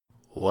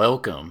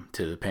Welcome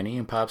to the Penny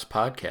and Pops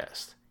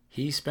podcast.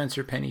 He's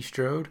Spencer Penny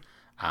Strode.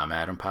 I'm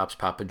Adam Pops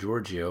Papa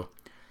Giorgio.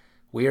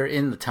 We are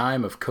in the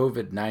time of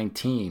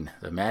COVID-19.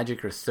 The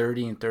Magic are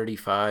 30 and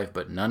 35,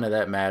 but none of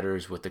that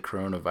matters with the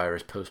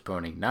coronavirus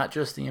postponing not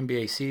just the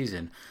NBA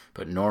season,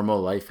 but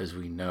normal life as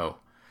we know.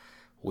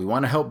 We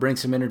want to help bring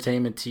some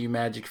entertainment to you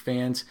Magic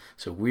fans,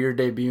 so we're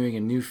debuting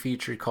a new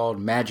feature called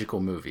Magical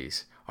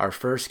Movies. Our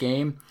first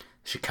game,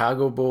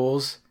 Chicago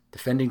Bulls,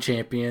 defending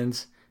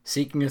champions,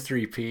 seeking a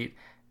three-peat,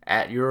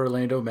 at your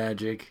Orlando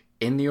Magic,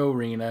 in the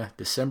arena,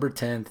 December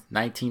 10th,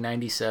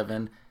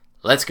 1997.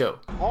 Let's go.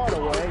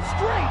 Hardaway,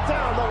 straight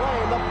down the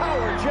lane, the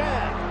power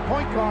jam.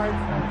 Point guard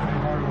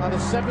on a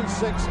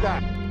 7-6 guy.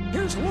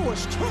 Here's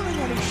Lewis turning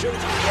and he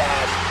shoots.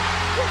 Yes!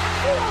 With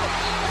 4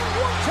 and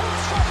 1/10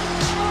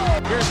 seconds to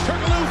go. Here's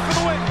Turkoglu for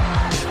the win.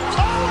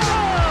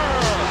 Oliver!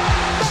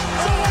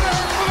 That's a winner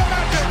for the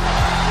Magic.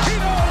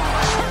 Hedo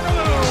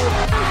Turkoglu.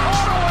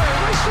 Hardaway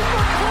racing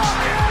for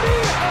clock and he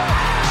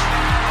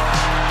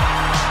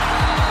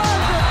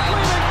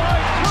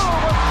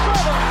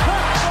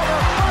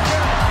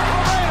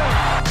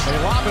They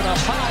lob it up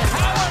high.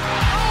 Howard!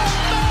 Oh,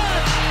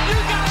 man! You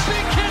gotta be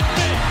kidding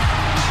me!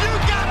 You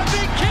gotta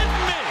be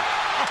kidding me!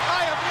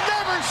 I have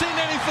never seen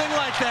anything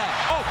like that!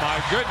 Oh,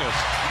 my goodness.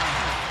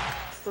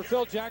 For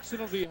Phil Jackson,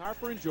 it'll be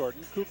Harper and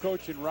Jordan,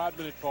 Kukoc and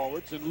Rodman at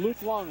forwards, and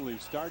Luke Longley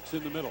starts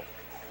in the middle.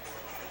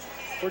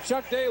 For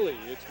Chuck Daly,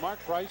 it's Mark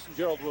Price and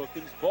Gerald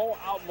Wilkins, Bo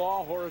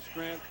Outlaw, Horace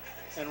Grant,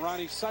 and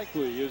Ronnie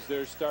Cycli is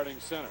their starting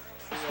center.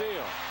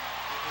 Steele.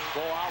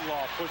 Bo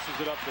Outlaw pushes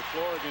it up the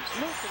floor against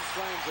Luke and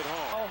slams it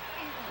home.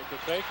 With the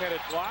fake, had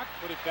it blocked,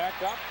 put it back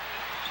up,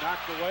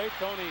 knocked away.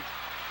 Tony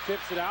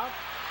tips it out.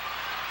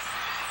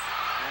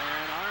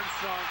 And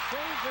Armstrong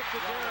saves it to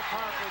Derek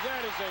Harper.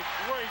 That is a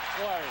great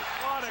play.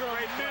 What a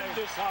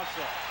tremendous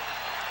hustle.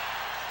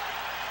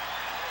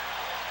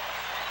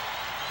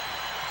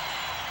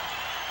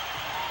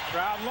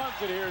 Crowd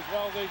loves it here as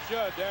well as they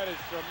should. That is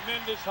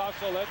tremendous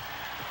hustle. That's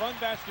fun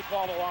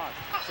basketball to watch.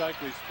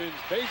 Cycli spins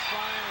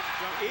baseline and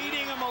jumps.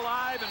 Eating them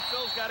alive, and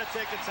Phil's got to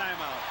take a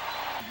timeout.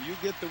 You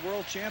get the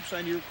world champs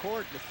on your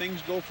court, the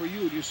things go for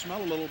you. You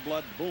smell a little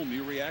blood, boom,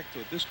 you react to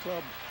it. This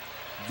club,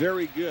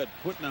 very good,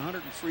 putting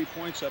 103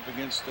 points up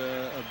against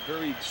a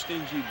very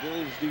stingy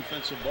Bulls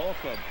defensive ball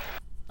club.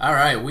 All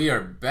right, we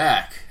are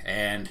back,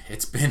 and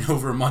it's been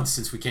over a month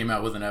since we came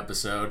out with an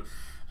episode.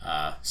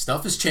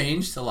 Stuff has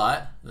changed a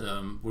lot.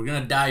 We're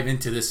gonna dive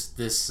into this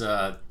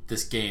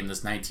game,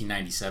 this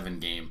 1997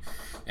 game,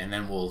 and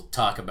then we'll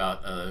talk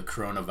about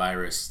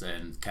coronavirus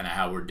and kind of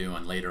how we're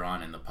doing later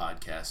on in the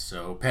podcast.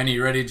 So, Penny,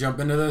 you ready to jump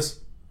into this?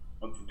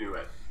 Let's do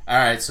it. All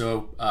right.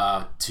 So,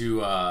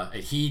 to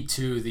adhere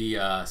to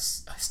the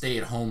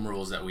stay-at-home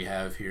rules that we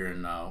have here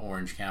in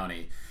Orange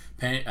County,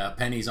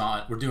 Penny's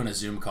on. We're doing a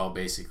Zoom call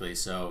basically.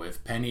 So,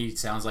 if Penny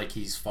sounds like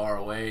he's far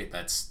away,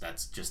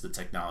 that's just the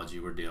technology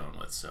we're dealing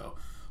with. So,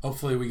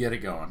 hopefully, we get it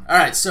going. All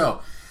right.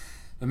 So.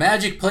 The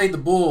Magic played the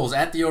Bulls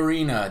at the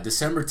arena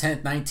December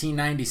 10th,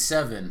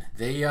 1997.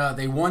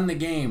 They won the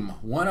game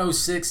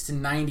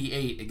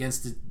 106-98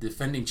 against the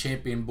defending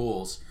champion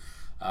Bulls.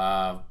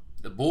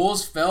 The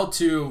Bulls fell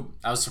to,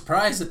 I was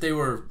surprised that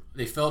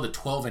they fell to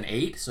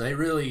 12-8, so they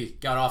really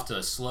got off to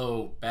a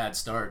slow, bad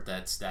start.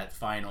 That's that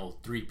final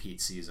three-peat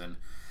season.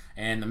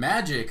 And the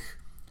Magic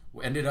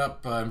ended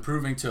up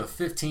improving to a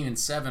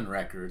 15-7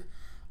 record.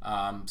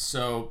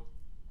 So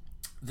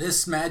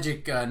this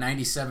Magic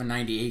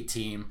 97-98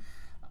 team,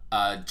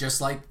 just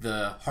like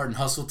the Heart and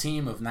Hustle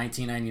team of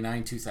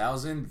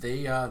 1999-2000,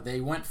 they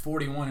went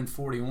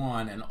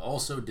 41-41 and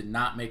also did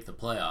not make the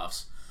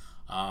playoffs.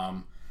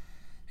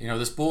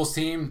 This Bulls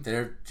team,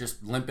 they're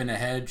just limping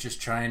ahead, just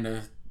trying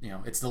to,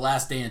 it's the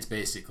last dance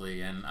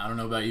basically. And I don't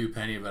know about you,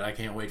 Penny, but I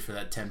can't wait for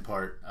that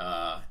 10-part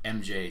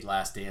MJ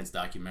Last Dance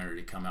documentary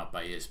to come out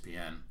by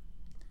ESPN.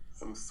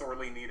 Some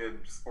sorely needed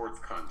sports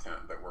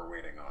content that we're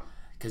waiting on.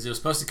 Because it was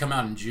supposed to come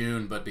out in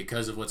June, but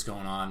because of what's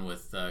going on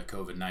with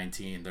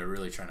COVID-19, they're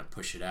really trying to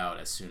push it out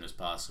as soon as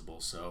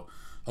possible. So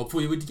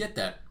hopefully we get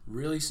that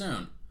really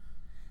soon.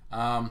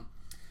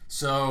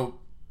 So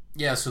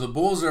the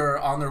Bulls are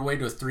on their way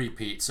to a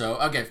three-peat. So,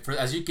 okay,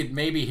 as you could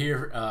maybe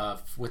hear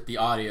with the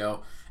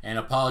audio, and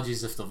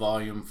apologies if the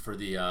volume for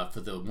the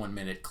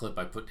 1-minute clip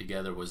I put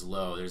together was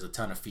low. There's a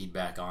ton of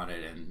feedback on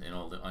it, and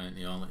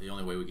the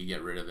only way we could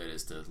get rid of it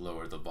is to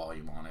lower the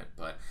volume on it.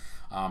 But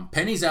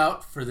Penny's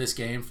out for this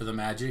game for the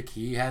Magic.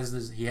 He had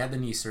the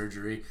knee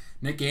surgery.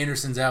 Nick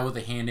Anderson's out with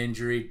a hand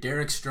injury.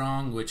 Derek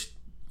Strong, which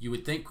you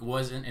would think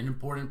wasn't an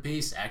important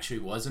piece, actually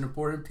was an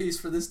important piece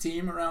for this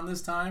team around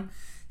this time.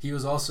 He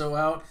was also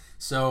out.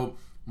 So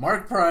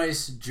Mark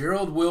Price,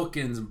 Gerald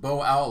Wilkins, and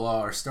Bo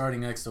Outlaw are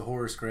starting next to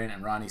Horace Grant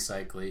and Ronnie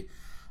Cycli.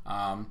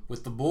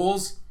 With the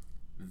Bulls,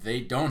 they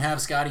don't have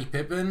Scottie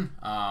Pippen.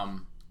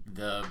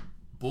 The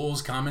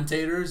Bulls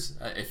commentators,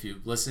 if you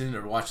listen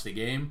or watch the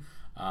game,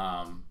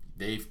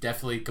 they've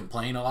definitely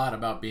complained a lot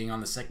about being on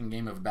the second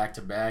game of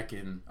back-to-back,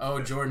 and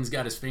Jordan's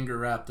got his finger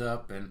wrapped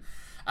up, and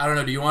I don't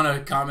know, do you want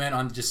to comment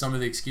on just some of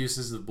the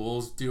excuses the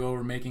Bulls duo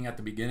were making at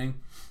the beginning?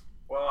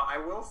 Well, I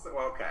will say,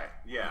 well, okay,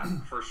 yeah,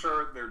 for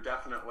sure. They're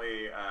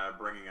definitely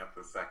bringing up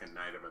the second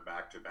night of a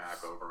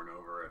back-to-back over and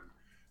over and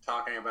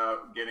talking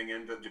about getting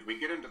into, did we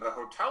get into the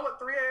hotel at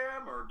 3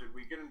 a.m. or did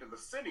we get into the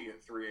city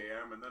at 3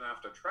 a.m. and then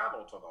have to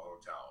travel to the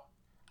hotel?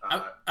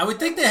 I would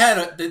think they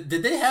had did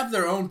they have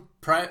their own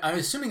I'm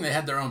assuming they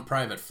had their own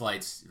private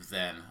flights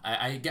then.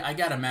 I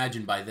gotta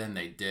imagine by then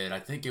they did. I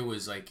think it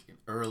was like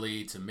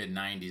early to mid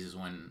 90s is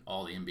when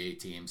all the NBA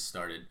teams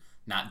started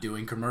not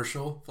doing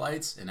commercial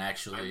flights and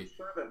actually. I'm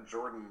sure that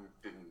Jordan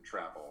didn't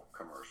travel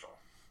commercial.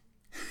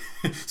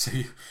 So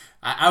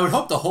I would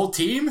hope the whole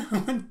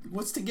team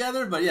was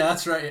together, but yeah,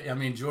 that's right. I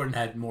mean, Jordan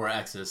had more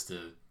access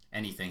to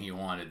anything he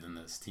wanted than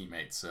his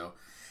teammates. So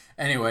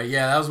anyway,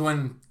 yeah, that was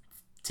when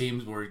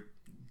teams were,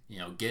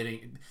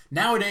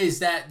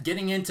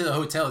 getting into the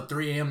hotel at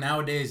 3 a.m.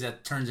 nowadays,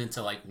 that turns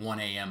into like 1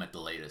 a.m. at the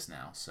latest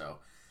now. So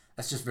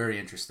that's just very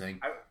interesting.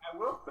 I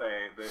will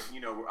say that,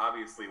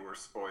 obviously we're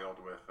spoiled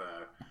with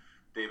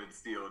David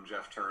Steele and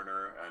Jeff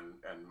Turner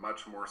and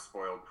much more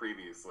spoiled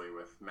previously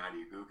with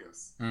Matty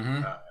Gugas.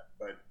 Mm-hmm.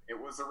 But it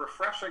was a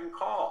refreshing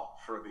call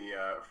for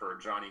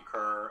Johnny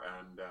Kerr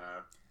and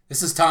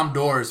this is Tom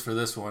Doors for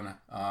this one.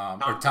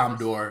 Tom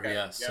Dorr, okay.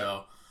 yeah.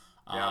 So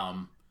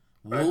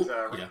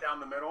right down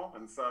the middle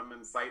and some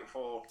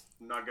insightful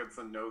nuggets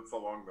and notes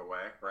along the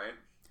way, right?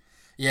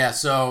 Yeah,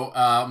 so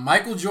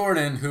Michael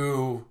Jordan,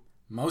 who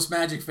most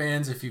Magic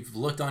fans, if you've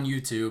looked on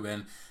YouTube,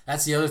 and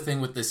that's the other thing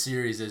with this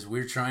series is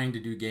we're trying to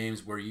do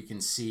games where you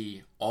can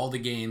see all the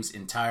games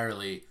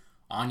entirely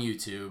on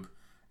YouTube,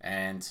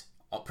 and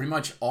pretty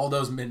much all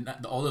those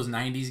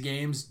 90s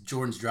games,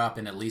 Jordan's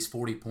dropping at least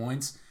 40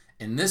 points.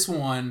 In this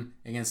one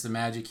against the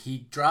Magic,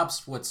 he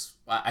drops what's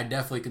I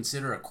definitely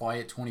consider a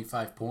quiet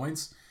 25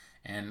 points,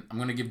 and I'm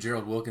going to give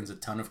Gerald Wilkins a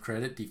ton of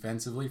credit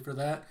defensively for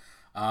that.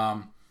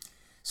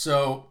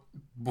 So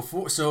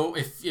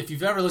if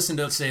you've ever listened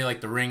to, say,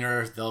 like The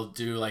Ringer, they'll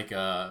do like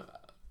a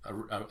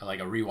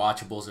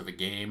rewatchables of a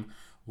game.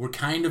 We're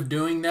kind of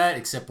doing that,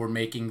 except we're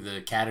making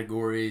the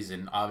categories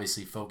and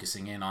obviously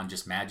focusing in on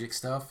just Magic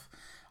stuff.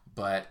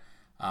 But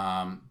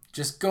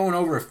just going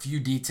over a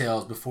few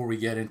details before we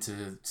get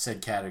into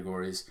said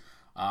categories.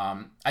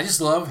 I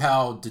just love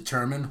how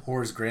determined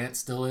Horace Grant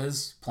still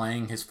is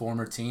playing his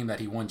former team that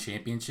he won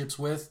championships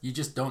with. You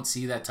just don't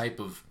see that type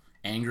of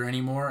anger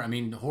anymore. I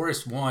mean,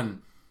 Horace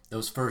won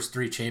those first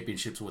 3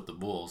 championships with the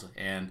Bulls,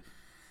 and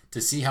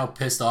to see how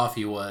pissed off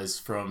he was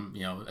from,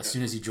 as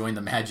soon as he joined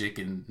the Magic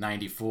in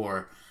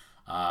 '94,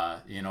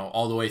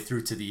 all the way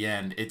through to the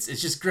end, it's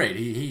just great.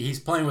 He's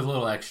playing with a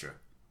little extra.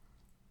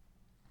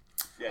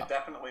 Yeah, it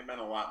definitely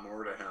meant a lot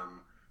more to him,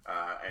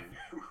 and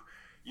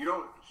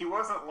he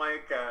wasn't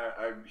like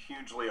a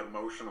hugely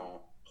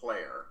emotional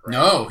player, right?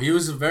 No, he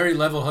was a very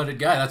level-headed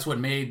guy. That's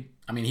what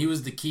he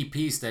was the key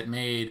piece that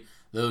made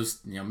those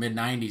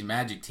mid-90s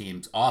Magic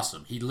teams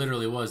awesome. He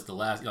literally was the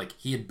last,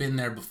 he had been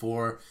there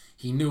before.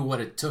 He knew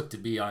what it took to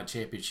be on a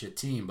championship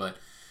team. But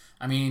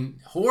I mean,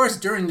 Horace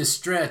during this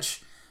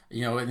stretch,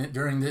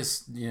 during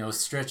this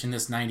stretch in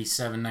this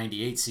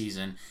 97-98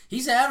 season,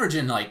 he's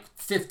averaging like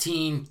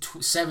 15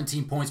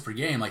 17 points per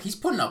game. He's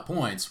putting up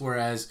points,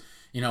 whereas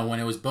when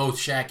it was both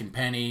Shaq and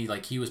Penny,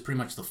 he was pretty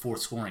much the fourth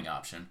scoring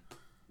option.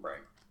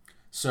 Right.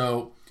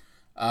 So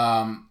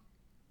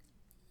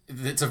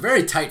it's a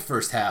very tight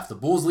first half. The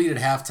Bulls lead at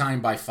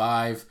halftime by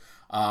 5.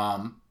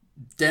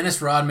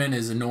 Dennis Rodman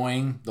is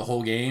annoying the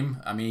whole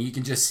game. I mean, you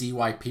can just see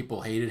why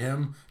people hated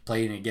him,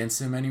 playing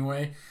against him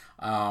anyway.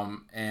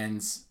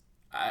 And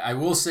I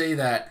will say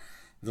that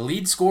the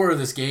lead scorer of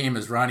this game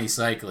is Ronnie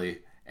Cycli,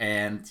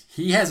 and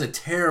he has a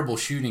terrible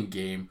shooting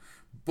game,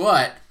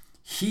 but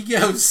he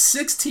goes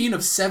 16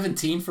 of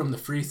 17 from the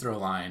free throw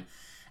line.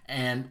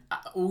 And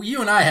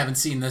you and I haven't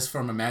seen this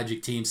from a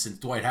Magic team since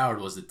Dwight Howard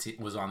was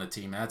on the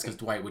team. And that's because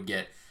Dwight would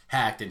get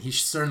hacked, and he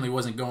certainly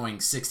wasn't going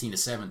 16 to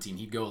 17.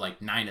 He'd go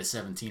 9 to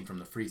 17 from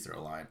the free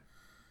throw line.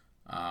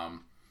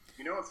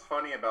 What's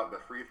funny about the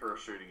free throw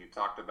shooting? You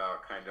talked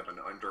about kind of an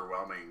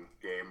underwhelming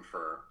game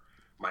for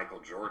Michael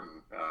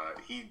Jordan.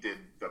 He did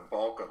the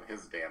bulk of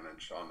his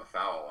damage on the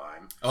foul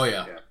line. Oh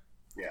yeah.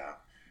 Yeah.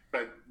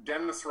 But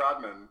Dennis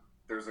Rodman,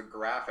 there's a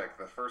graphic,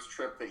 the first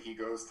trip that he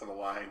goes to the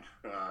line,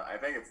 I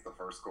think it's the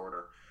first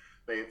quarter,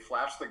 they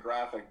flash the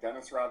graphic,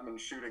 Dennis Rodman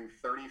shooting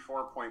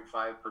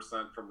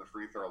 34.5% from the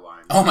free throw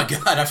line. Oh my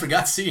God, I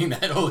forgot seeing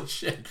that. Holy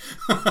shit.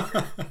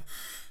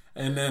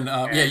 And then,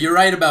 you're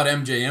right about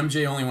MJ.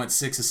 MJ only went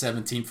 6 of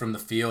 17 from the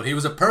field. He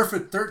was a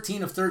perfect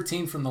 13 of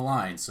 13 from the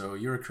line, so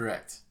you're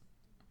correct.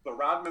 So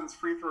Rodman's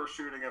free throw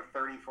shooting of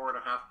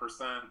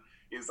 34.5%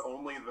 is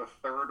only the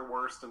 3rd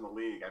worst in the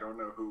league. I don't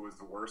know who was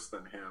worse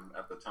than him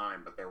at the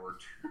time, but there were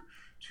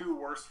two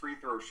worst free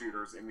throw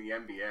shooters in the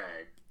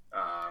NBA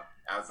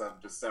as of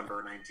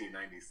December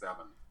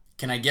 1997.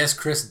 Can I guess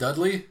Chris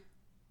Dudley?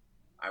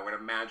 I would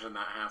imagine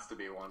that has to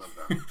be one of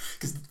them.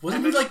 Because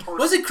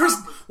wasn't Chris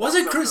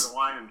the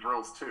line and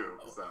drills too?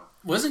 So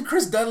wasn't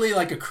Chris Dudley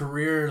a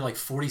career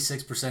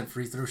 46%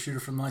 free throw shooter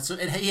from the line? So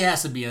he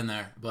has to be in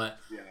there. But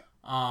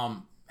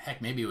heck,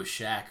 maybe it was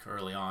Shaq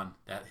early on,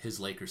 that his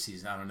Lakers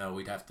season. I don't know.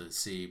 We'd have to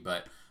see.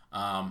 But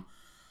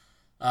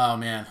Oh,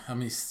 man. Let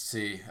me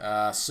see.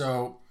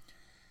 So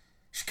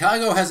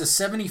Chicago has a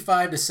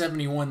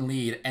 75-71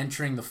 lead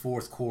entering the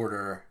fourth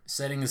quarter,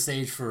 setting the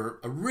stage for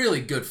a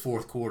really good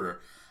fourth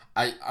quarter.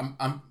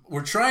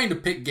 We're trying to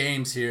pick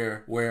games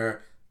here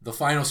where the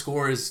final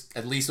score is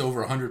at least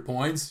over 100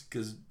 points,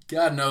 because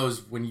God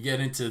knows when you get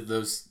into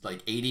those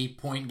like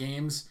 80-point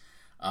games,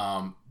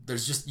 you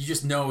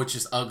just know it's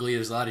just ugly.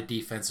 There's a lot of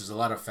defense. There's a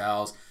lot of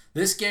fouls.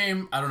 This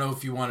game, I don't know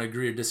if you want to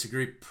agree or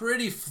disagree,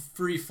 pretty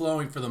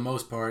free-flowing for the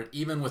most part,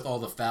 even with all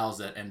the fouls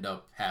that end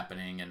up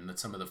happening and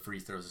some of the free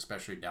throws,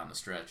 especially down the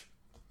stretch.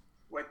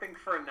 Well, I think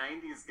for a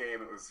 90s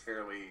game, it was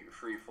fairly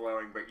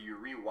free-flowing, but you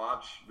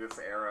rewatch this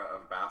era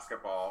of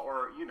basketball,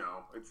 or,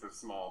 it's a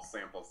small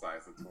sample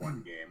size. It's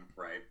one game,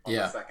 right? On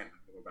the second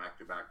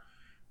back-to-back.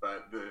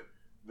 But the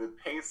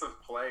pace of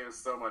play is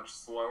so much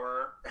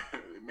slower.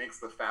 It makes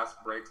the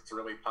fast breaks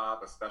really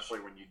pop,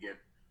 especially when you get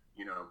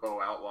Bo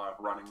Outlaw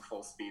running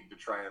full speed to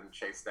try and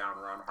chase down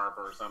Ron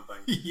Harper or something.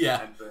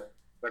 Yeah. And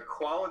the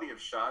quality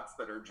of shots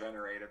that are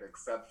generated,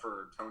 except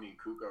for Tony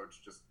Kukoc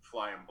just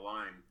flying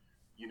blind,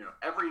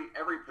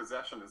 every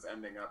possession is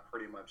ending up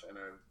pretty much in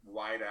a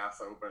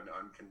wide-ass open,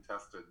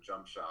 uncontested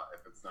jump shot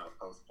if it's not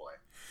a post play.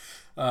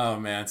 Oh,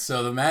 man.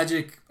 So the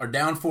Magic are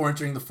down 4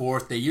 entering the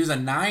fourth. They use a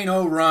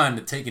 9-0 run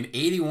to take an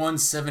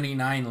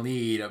 81-79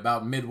 lead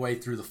about midway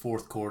through the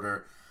fourth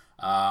quarter.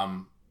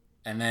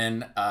 And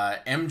then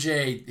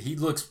MJ, he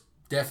looks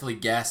definitely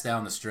gassed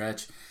down the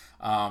stretch.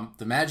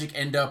 The Magic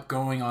end up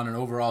going on an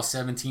overall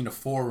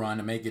 17-4 run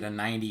to make it a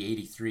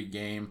 90-83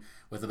 game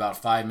with about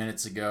 5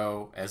 minutes to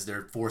go as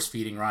they're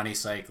force-feeding Ronnie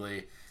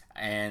Cycli.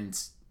 And,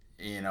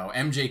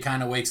 MJ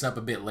kind of wakes up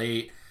a bit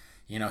late.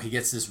 He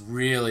gets this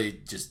really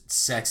just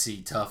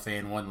sexy, tough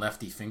and one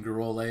lefty finger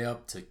roll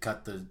layup to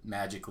cut the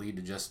Magic lead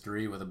to just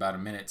 3 with about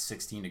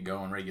 1:16 to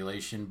go in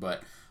regulation.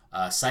 But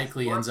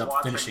Cycli ends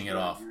up finishing it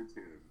off.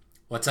 YouTube.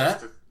 What's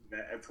that?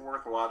 It's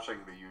worth watching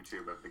the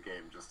YouTube of the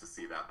game just to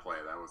see that play.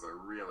 That was a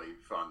really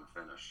fun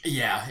finish.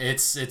 Yeah,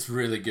 it's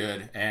really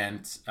good.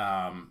 And,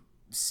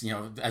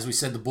 as we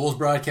said, the Bulls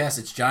broadcast,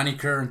 it's Johnny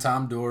Kerr and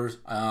Tom Doors.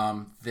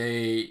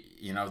 They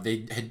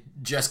had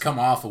just come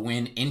off a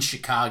win in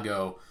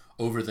Chicago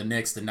over the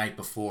Knicks the night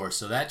before.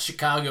 So that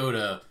Chicago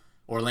to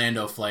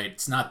Orlando flight,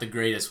 it's not the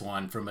greatest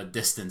one from a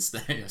distance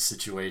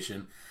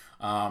situation.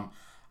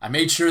 I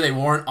made sure they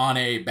weren't on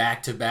a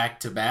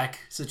back-to-back-to-back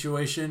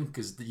situation,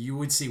 because you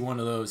would see one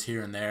of those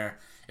here and there.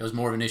 It was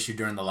more of an issue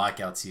during the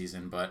lockout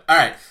season. But all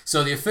right,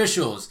 so the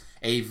officials,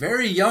 a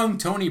very young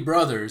Tony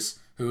Brothers,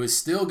 who is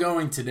still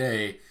going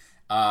today,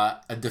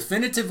 a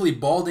definitively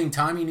balding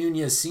Tommy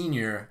Nunez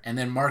Sr., and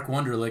then Mark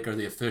Wunderlich are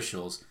the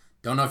officials.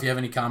 Don't know if you have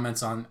any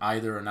comments on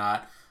either or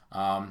not.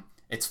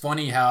 It's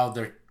funny how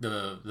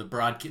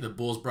the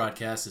Bulls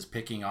broadcast is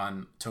picking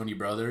on Tony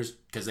Brothers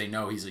because they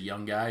know he's a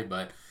young guy,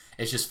 but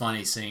it's just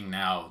funny seeing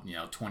now,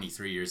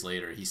 23 years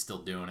later, he's still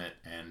doing it,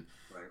 and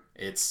right.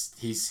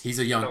 He's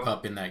a young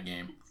pup in that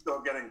game.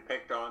 Still getting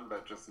picked on,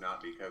 but just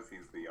not because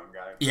he's the young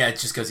guy. Yeah,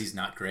 it's just because he's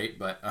not great.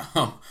 But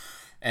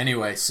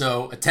anyway,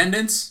 so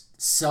attendance,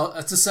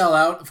 that's a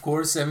sellout, of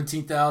course,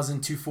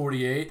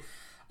 17,248.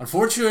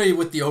 Unfortunately,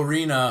 with the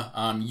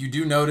arena, you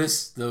do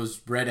notice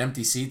those red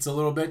empty seats a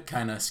little bit,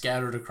 kind of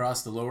scattered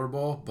across the lower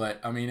bowl. But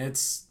I mean,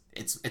 it's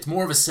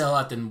more of a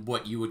sellout than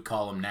what you would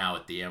call them now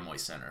at the Amway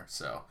Center.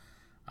 So.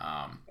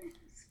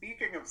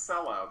 Speaking of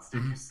sellouts,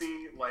 did you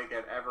see,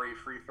 at every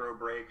free throw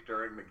break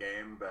during the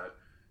game, that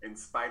in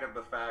spite of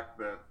the fact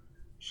that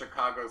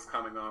Chicago's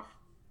coming off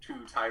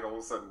 2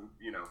 titles and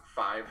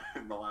 5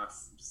 in the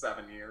last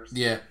 7 years,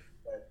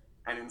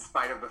 and in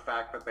spite of the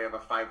fact that they have a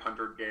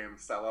 500-game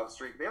sellout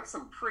streak, they have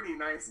some pretty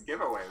nice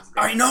giveaways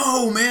going. I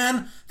know,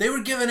 man. They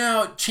were giving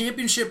out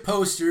championship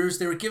posters.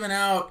 They were giving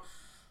out,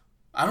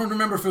 I don't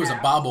remember if it was a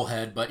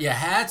bobblehead, but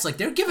hats.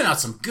 They were giving out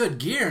some good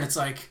gear, and it's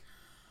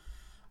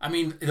I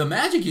mean, the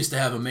Magic used to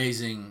have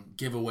amazing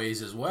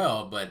giveaways as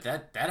well, but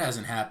that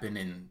hasn't happened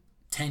in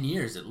 10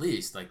 years at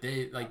least.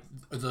 The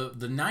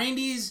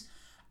 90s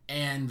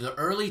and the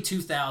early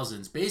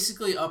 2000s,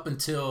 basically up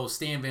until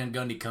Stan Van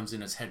Gundy comes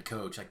in as head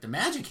coach, the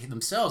Magic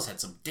themselves had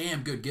some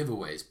damn good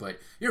giveaways. But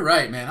you're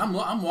right, man.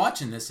 I'm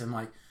watching this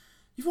and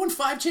you've won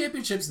 5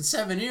 championships in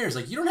 7 years.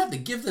 You don't have to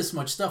give this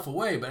much stuff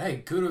away, but hey,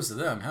 kudos to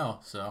them.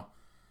 Hell, so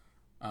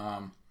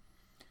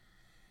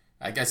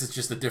I guess it's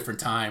just a different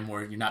time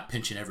where you're not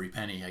pinching every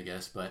penny, I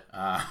guess. But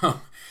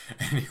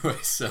anyway,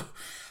 so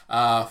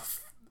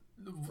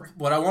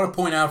what I want to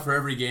point out for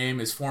every game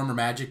is former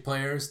Magic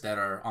players that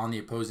are on the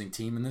opposing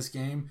team in this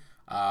game.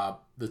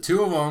 The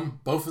 2 of them,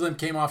 both of them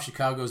came off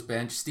Chicago's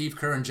bench, Steve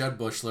Kerr and Jud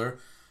Buechler,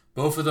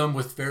 both of them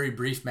with very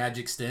brief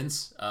Magic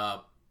stints.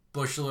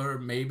 Buechler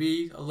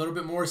maybe a little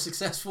bit more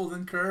successful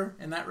than Kerr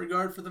in that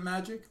regard for the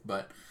Magic.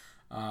 But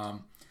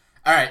all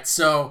right,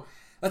 so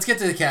let's get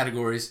to the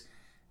categories.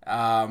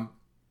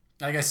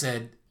 Like I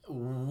said,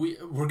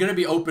 we're going to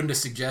be open to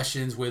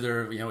suggestions,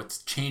 whether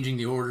it's changing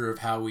the order of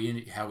how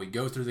we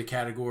go through the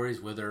categories,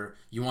 whether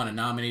you want to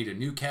nominate a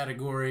new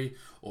category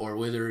or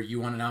whether you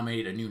want to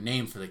nominate a new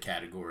name for the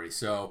category.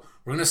 So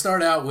we're going to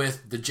start out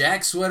with the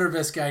Jack Sweater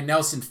Vest Guy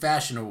Nelson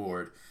Fashion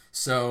Award.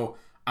 So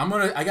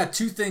I got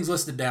 2 things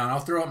listed down. I'll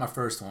throw out my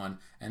first one,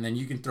 and then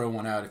you can throw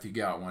one out if you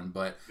got one.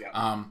 But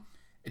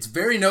it's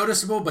very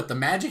noticeable, but the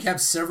Magic have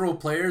several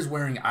players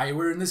wearing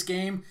eyewear in this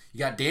game. You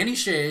got Danny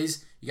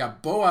Shays, you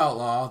got Bo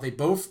Outlaw. They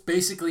both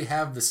basically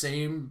have the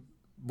same,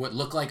 what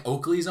look like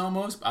Oakleys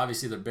almost.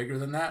 Obviously, they're bigger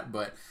than that,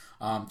 but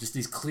just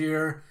these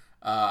clear,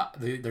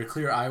 they're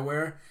clear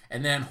eyewear.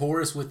 And then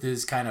Horace with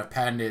his kind of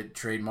patented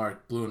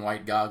trademark blue and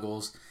white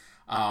goggles.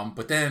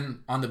 But then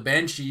on the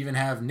bench, you even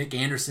have Nick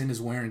Anderson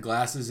is wearing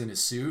glasses in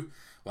his suit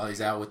while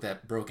he's out with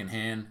that broken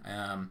hand.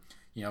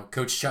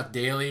 Coach Chuck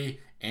Daly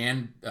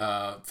and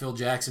Phil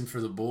Jackson for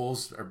the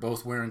Bulls are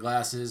both wearing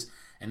glasses.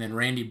 And then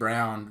Randy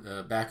Brown,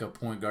 the backup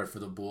point guard for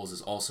the Bulls,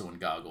 is also in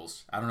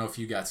goggles. I don't know if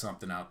you got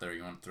something out there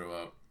you want to throw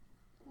out.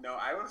 No,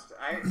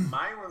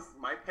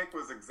 my pick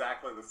was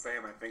exactly the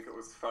same. I think it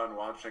was fun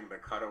watching the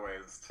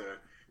cutaways to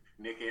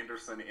Nick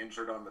Anderson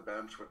injured on the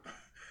bench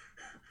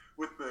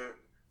with the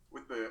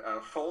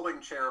folding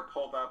chair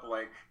pulled up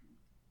like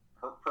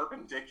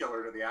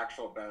perpendicular to the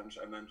actual bench,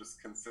 and then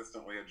just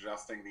consistently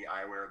adjusting the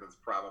eyewear that's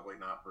probably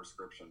not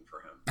prescription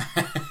for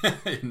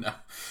him. No.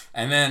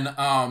 And then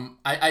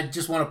I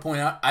just want to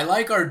point out, I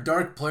like our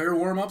dark player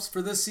warm-ups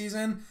for this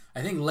season.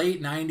 I think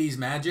late 90s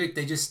Magic,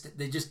 they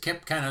just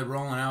kept kind of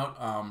rolling out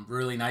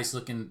really nice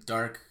looking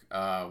dark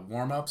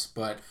warm-ups,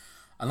 but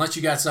unless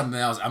you got something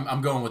else,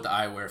 I'm going with the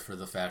eyewear for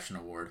the Fashion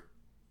Award.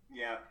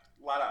 Yeah,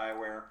 a lot of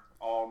eyewear,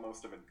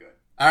 most of it good.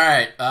 All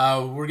right,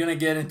 we're going to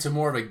get into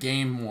more of a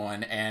game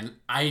one, and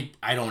I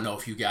don't know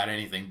if you got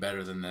anything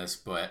better than this,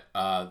 but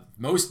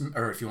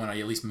if you want to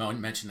at least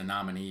mention the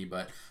nominee,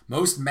 but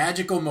most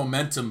magical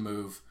momentum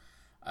move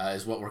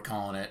is what we're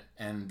calling it.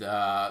 And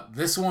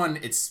this one,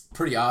 it's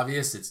pretty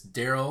obvious. It's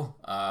Daryl,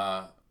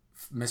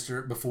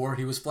 before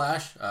he was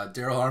Flash,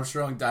 Daryl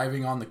Armstrong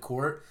diving on the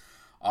court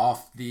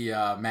off the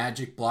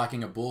Magic,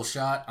 blocking a bull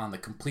shot on the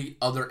complete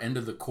other end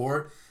of the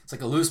court. It's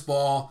like a loose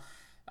ball.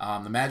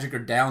 The Magic are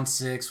down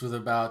 6 with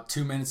about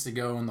 2 minutes to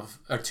go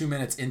 2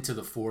 minutes into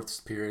the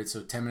fourth period,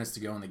 so 10 minutes to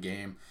go in the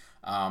game.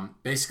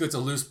 Basically, it's a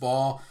loose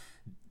ball.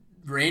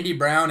 Randy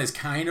Brown is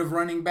kind of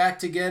running back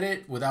to get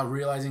it without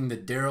realizing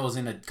that Daryl is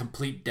in a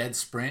complete dead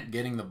sprint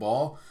getting the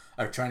ball,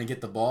 or trying to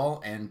get the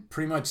ball, and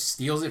pretty much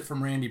steals it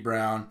from Randy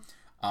Brown.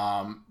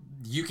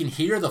 You can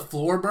hear the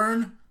floor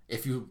burn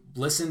if you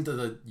listen to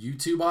the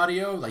YouTube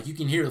audio. Like, you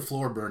can hear the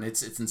floor burn.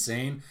 It's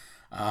insane.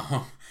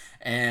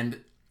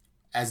 And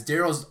as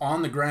Daryl's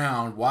on the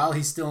ground, while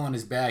he's still on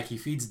his back, he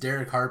feeds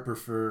Derek Harper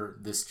for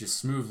this just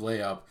smooth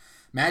layup.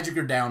 Magic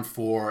are down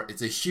 4.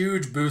 It's a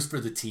huge boost for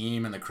the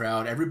team and the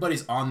crowd.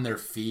 Everybody's on their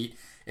feet.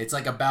 It's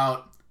like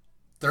about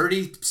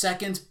 30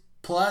 seconds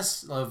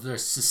plus of their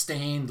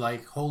sustained,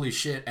 like, holy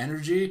shit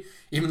energy.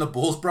 Even the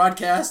Bulls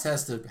broadcast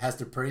has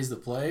to praise the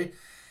play.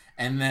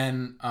 And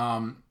then,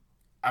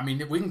 we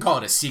can call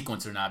it a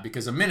sequence or not,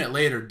 because a minute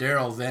later,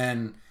 Daryl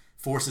then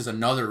forces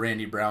another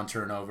Randy Brown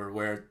turnover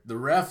where the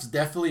refs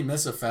definitely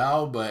miss a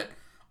foul, but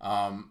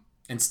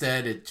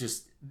instead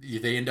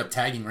they end up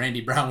tagging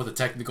Randy Brown with a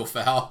technical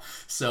foul.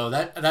 So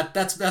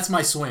that's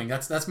my swing.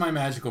 That's my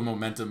magical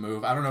momentum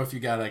move. I don't know if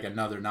you got like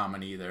another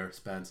nominee there,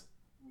 Spence.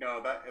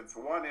 No, it's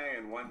 1A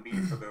and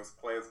 1B for those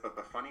plays, but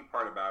the funny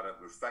part about it,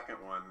 the second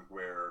one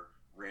where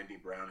Randy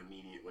Brown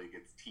immediately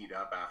gets teed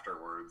up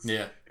afterwards.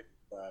 Yeah.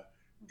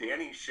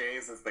 Danny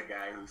Shays is the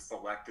guy who's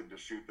selected to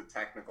shoot the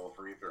technical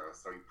free throw,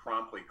 so he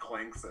promptly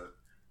clanks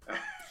it.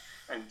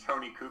 And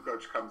Tony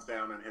Kukoc comes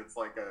down and hits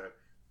like a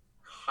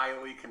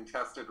highly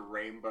contested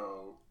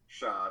rainbow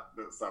shot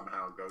that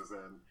somehow goes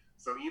in.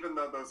 So even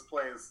though those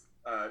plays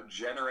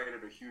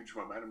generated a huge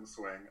momentum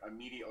swing,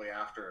 immediately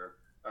after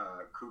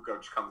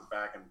Kukoc comes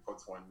back and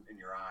puts one in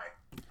your eye.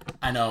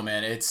 I know,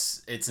 man.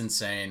 It's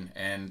insane.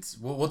 And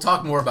we'll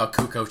talk more about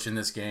Kukoc in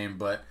this game,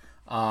 but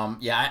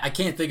I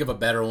can't think of a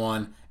better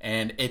one,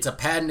 and it's a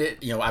patented.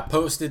 I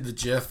posted the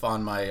GIF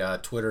on my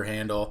Twitter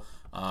handle.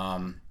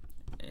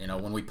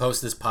 When we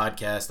post this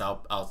podcast,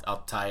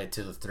 I'll tie it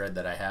to the thread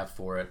that I have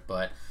for it.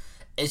 But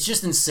it's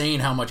just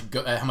insane how much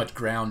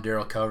ground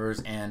Daryl covers,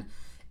 and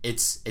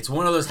it's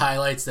one of those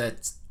highlights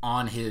that's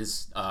on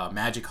his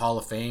Magic Hall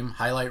of Fame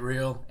highlight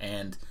reel.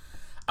 And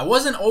I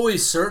wasn't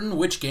always certain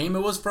which game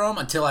it was from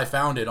until I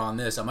found it on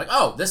this. I'm like,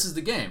 oh, this is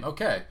the game.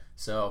 Okay,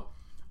 so.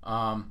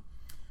 All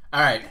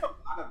right. A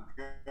lot of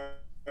good.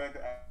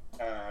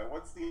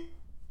 What's the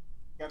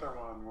other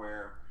one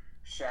where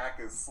Shaq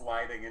is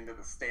sliding into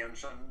the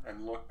stanchion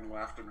and looking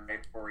left and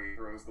right before he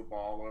throws the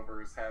ball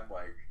over his head?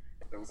 Like,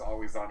 it was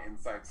always on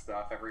Inside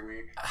Stuff every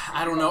week.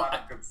 I don't know. A lot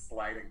of good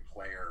sliding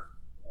player.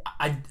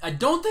 I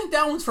don't think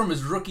that one's from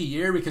his rookie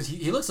year, because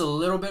he looks a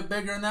little bit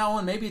bigger in that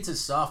one. Maybe it's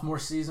his sophomore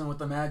season with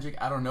the Magic.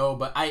 I don't know,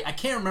 but I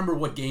can't remember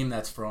what game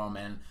that's from,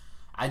 and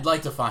I'd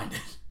like to find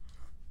it.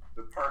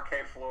 The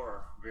parquet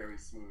floor, very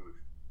smooth.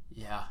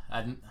 Yeah,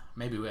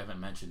 maybe we haven't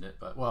mentioned it,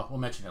 but we'll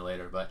mention it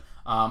later. But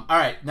all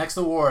right, next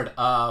award,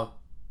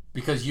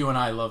 because you and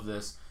I love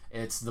this,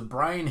 it's the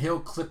Brian Hill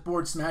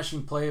clipboard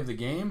smashing play of the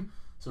game.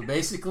 So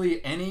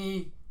basically,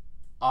 any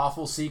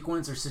awful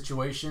sequence or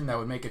situation that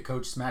would make a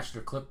coach smash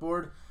their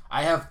clipboard,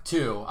 I have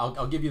two.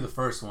 I'll give you the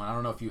first one. I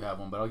don't know if you have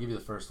one, but I'll give you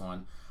the first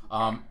one.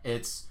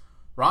 It's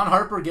Ron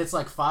Harper gets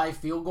like 5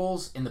 field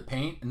goals in the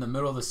paint in the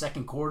middle of the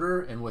second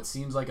quarter in what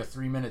seems like a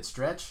 3-minute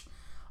stretch,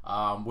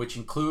 which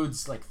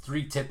includes like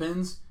 3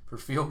 tip-ins for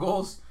field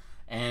goals.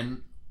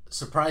 And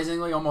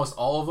surprisingly, almost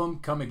all of them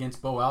come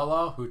against Bo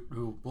Outlaw,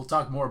 who we'll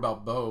talk more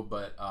about Bo,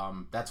 but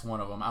that's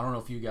one of them. I don't know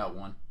if you got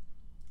one.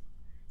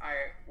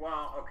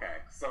 Okay.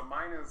 So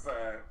mine is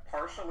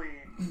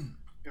partially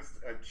just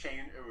a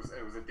change.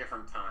 It was a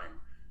different time.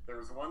 There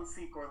was one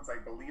sequence,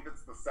 I believe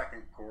it's the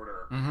second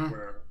quarter,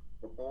 where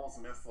the Bulls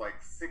miss like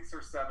 6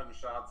 or 7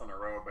 shots in a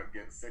row, but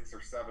get 6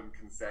 or 7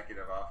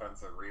 consecutive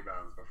offensive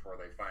rebounds before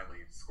they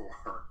finally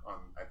score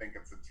on, I think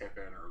it's a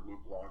tip-in, or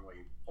Luke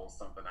Longley pulls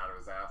something out of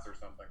his ass or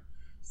something.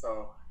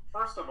 So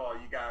first of all,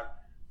 you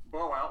got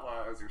Bo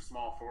Outlaw as your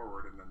small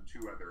forward and then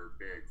 2 other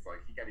bigs.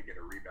 Like, you got to get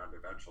a rebound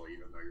eventually,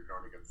 even though you're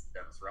going against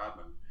Dennis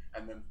Rodman.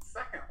 And then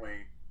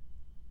secondly,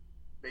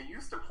 they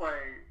used to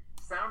play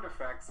sound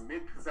effects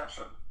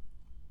mid-possession.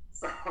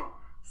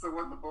 So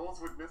when the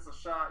Bulls would miss a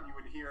shot, you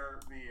would hear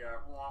the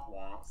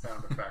womp-womp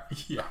sound effect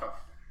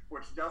stuff,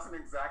 which doesn't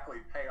exactly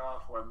pay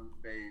off when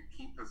they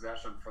keep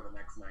possession for the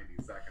next 90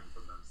 seconds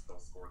and then still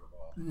score the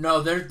ball.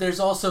 No, there's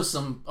also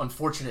some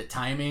unfortunate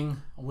timing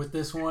with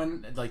this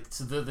one. Like,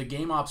 so the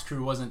game ops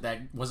crew wasn't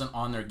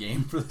on their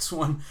game for this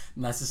one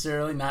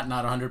necessarily, not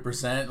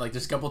 100%. Like,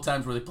 there's a couple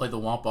times where they play the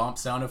womp-womp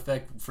sound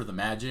effect for the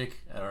Magic,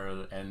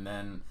 and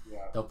then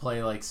they'll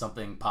play like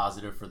something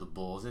positive for the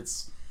Bulls.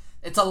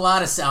 It's a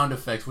lot of sound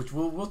effects, which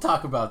we'll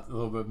talk about a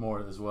little bit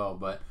more as well.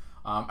 But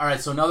all right,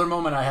 so another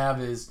moment I have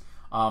is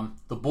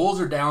the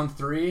Bulls are down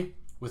 3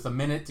 with a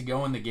minute to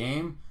go in the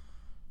game.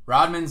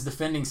 Rodman's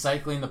defending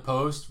cycling the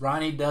post.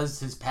 Ronnie does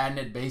his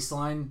patented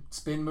baseline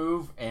spin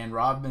move, and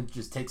Rodman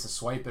just takes a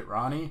swipe at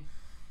Ronnie.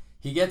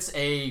 He gets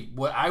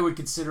what I would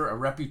consider a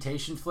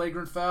reputation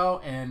flagrant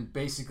foul, and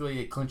basically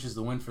it clinches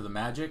the win for the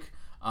Magic.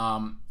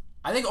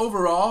 I think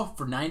overall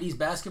for 90s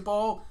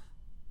basketball,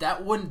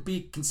 that wouldn't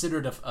be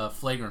considered a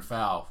flagrant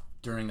foul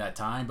during that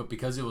time, but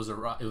because it was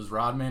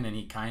Rodman and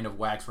he kind of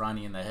whacks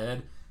Ronnie in the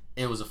head,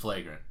 it was a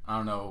flagrant. I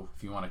don't know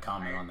if you want to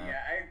comment on that.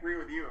 Yeah, I agree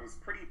with you. It was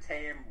pretty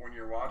tame when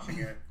you're watching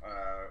it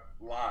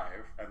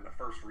live, and the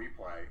first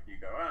replay, you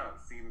go,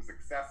 it seems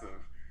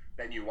excessive.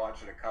 Then you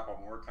watch it a couple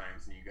more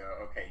times, and you go,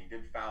 okay, he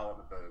did foul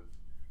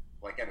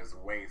him at his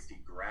waist. He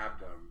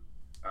grabbed him,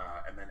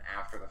 and then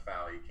after the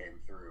foul, he came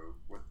through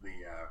with the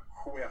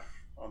whiff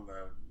on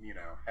the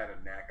head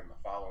and neck and the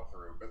follow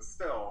through. But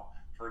still,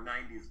 for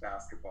 90s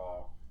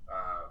basketball,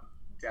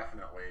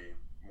 definitely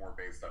more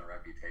based on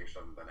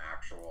reputation than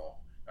actual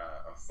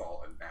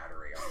assault and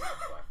battery on that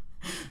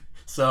play.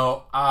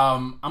 So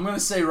I'm gonna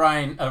say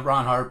Ron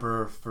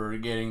Harper for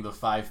getting the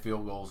 5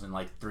 field goals in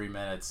like 3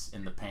 minutes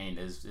in the paint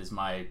is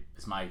my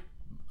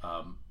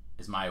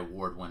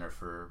award winner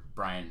for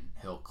Brian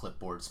Hill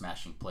clipboard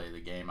smashing play of the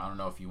game. I don't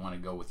know if you want to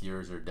go with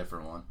yours or a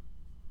different one.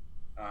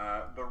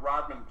 The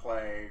Rodman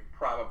play,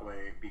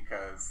 probably,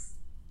 because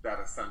that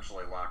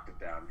essentially locked it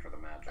down for the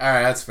Magic. All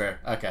right, that's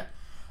fair. Okay.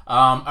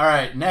 All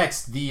right,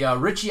 next, the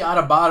Richie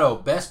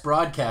Adubato best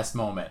broadcast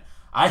moment.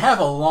 I have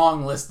a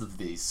long list of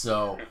these,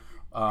 so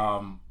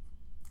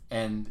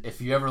and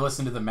if you ever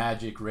listen to the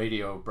Magic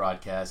radio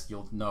broadcast,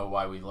 you'll know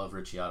why we love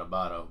Richie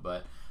Adubato.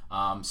 But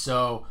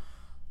so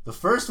the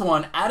first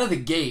one, out of the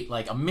gate,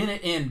 like a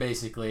minute in,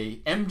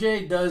 basically,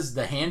 MJ does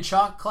the hand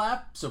chalk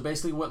clap. So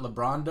basically what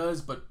LeBron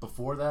does, but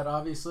before that,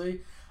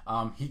 obviously,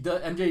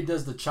 MJ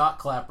does the chalk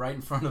clap right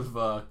in front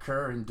of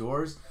Kerr and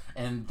Doors,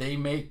 and they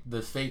make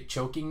the fake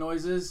choking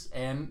noises.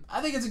 And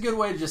I think it's a good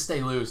way to just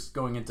stay loose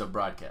going into a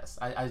broadcast.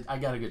 I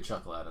got a good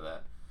chuckle out of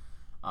that.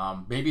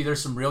 Maybe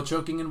there's some real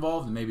choking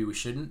involved, and maybe we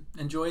shouldn't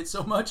enjoy it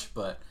so much.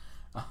 But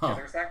yeah,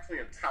 there's actually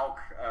a talc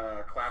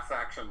class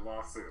action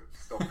lawsuit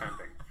still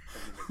pending.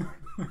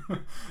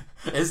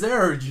 Is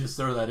there, or did you just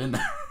throw that in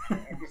there?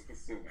 I'm just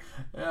assuming.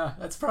 Yeah,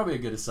 that's probably a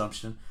good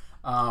assumption.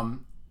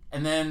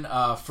 And then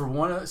for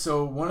one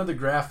of the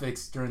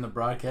graphics during the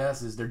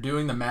broadcast is they're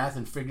doing the math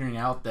and figuring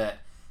out that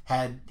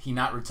had he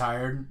not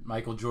retired,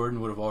 Michael Jordan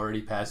would have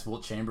already passed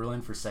Wilt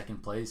Chamberlain for second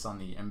place on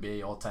the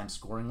NBA all-time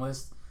scoring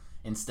list.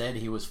 Instead,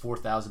 he was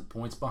 4,000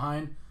 points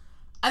behind.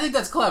 I think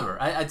that's clever.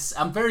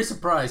 I'm very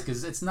surprised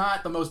because it's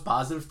not the most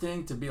positive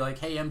thing to be like,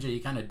 hey, MJ,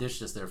 you kind of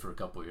dished us there for a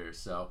couple years.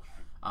 So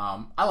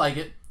I like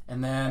it.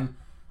 And then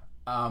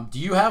do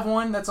you have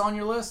one that's on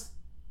your list?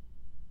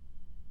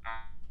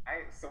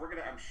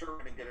 I'm sure we're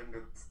gonna get into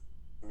this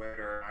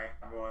later. I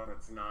have one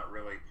that's not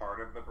really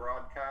part of the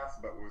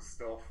broadcast, but was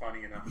still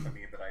funny enough to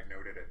me that I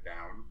noted it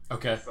down.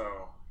 Okay.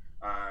 So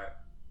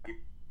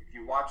if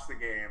you watch the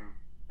game,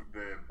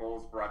 the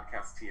Bulls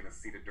broadcast team is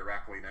seated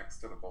directly next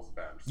to the Bulls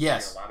bench. So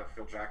yes. You get a lot of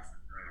Phil Jackson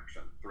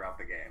interaction throughout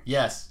the game.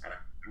 Yes. And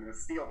I'm gonna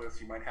steal this.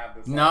 You might have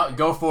this. No,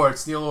 go for it.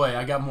 Steal away.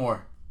 I got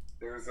more.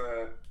 There's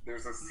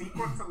a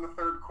sequence in the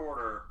third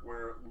quarter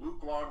where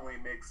Luke Longley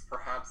makes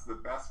perhaps the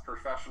best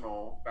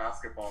professional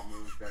basketball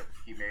move that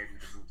he made in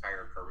his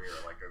entire career,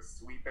 like a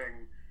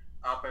sweeping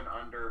up and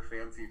under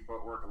fancy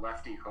footwork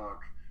lefty hook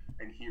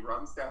and he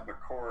runs down the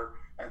court,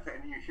 and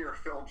then you hear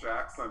Phil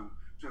Jackson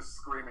just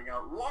screaming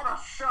out, "What a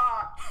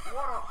shot!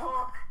 What a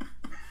hook!"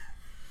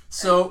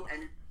 So,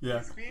 and yeah.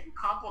 He's being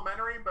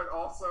complimentary, but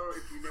also,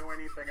 if you know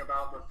anything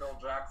about the Phil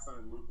Jackson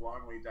and Luke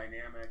Longley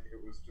dynamic,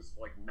 it was just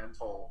like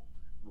mental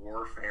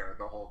warfare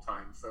the whole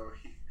time. So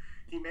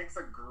he makes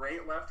a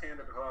great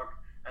left-handed hook,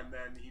 and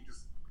then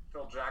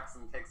Phil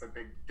Jackson takes a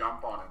big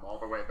dump on him all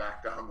the way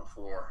back down the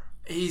floor.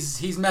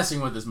 He's messing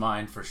with his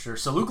mind for sure.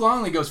 So Luke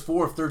Longley goes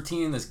 4 of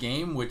 13 in this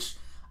game, which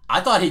I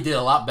thought he did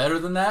a lot better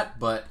than that.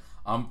 But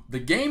the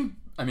game,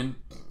 I mean,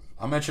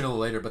 I'll mention it a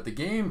little later, but the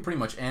game pretty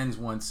much ends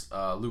once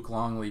Luke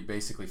Longley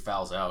basically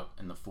fouls out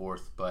in the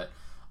fourth. But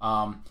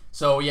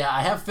so yeah,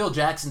 I have Phil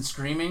Jackson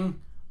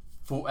screaming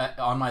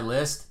on my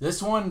list.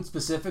 This one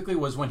specifically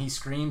was when he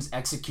screams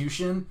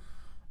execution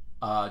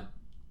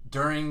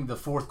during the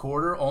fourth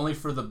quarter, only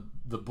for the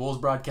Bulls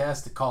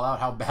broadcast to call out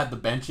how bad the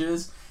bench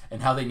is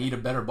and how they need a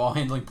better ball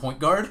handling point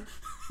guard.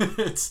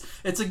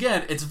 it's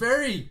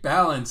very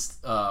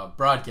balanced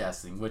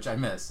broadcasting, which I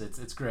miss.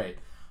 It's great.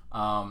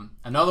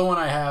 Another one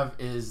I have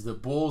is the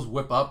Bulls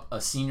whip up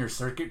a senior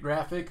circuit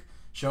graphic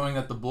showing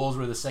that the Bulls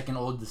were the second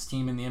oldest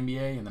team in the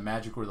NBA and the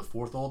Magic were the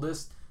fourth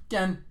oldest.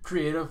 Again,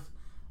 creative.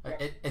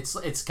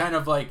 It's kind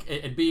of like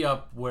it'd be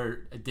up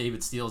where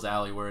David Steele's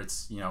alley, where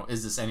it's,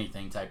 is this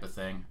anything type of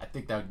thing. I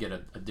think that would get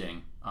a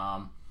ding.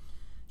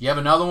 You have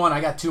another one?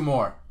 I got 2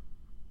 more.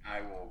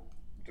 I will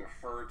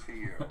defer to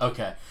you.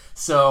 Okay,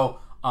 so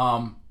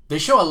they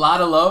show a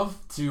lot of love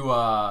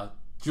to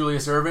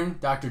Julius Erving,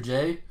 Dr.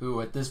 J,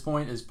 who at this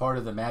point is part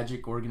of the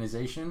Magic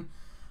organization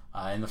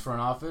in the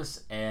front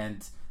office,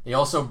 and they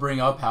also bring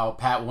up how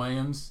Pat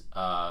Williams,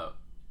 and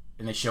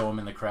they show him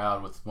in the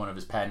crowd with one of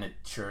his patented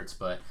shirts,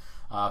 but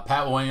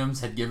Pat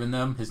Williams had given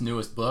them his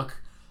newest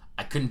book.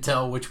 I couldn't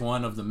tell which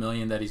one of the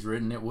million that he's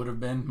written it would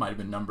have been. Might have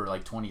been number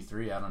like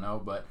 23, I don't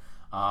know, but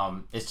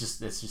it's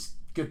just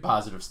good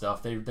positive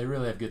stuff. They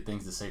really have good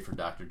things to say for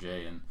Dr.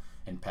 J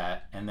and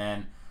Pat. And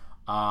then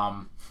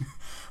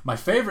my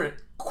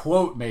favorite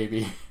quote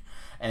maybe,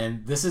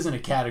 and this isn't a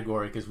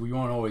category because we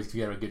won't always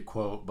get a good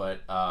quote,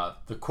 but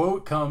the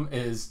quote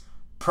is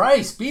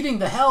Price beating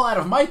the hell out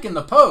of Mike in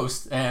the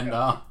post, and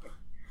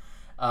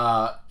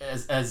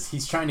as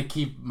he's trying to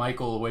keep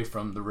Michael away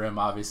from the rim,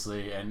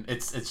 obviously, and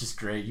it's just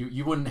great.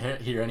 You wouldn't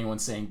hear anyone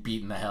saying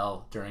beating the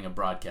hell during a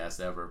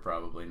broadcast ever,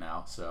 probably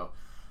now. So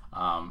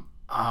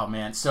oh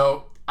man,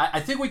 so I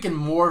think we can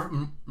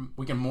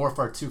morph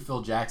our 2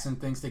 Phil Jackson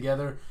things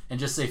together and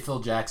just say Phil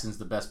Jackson's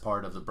the best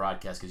part of the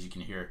broadcast because you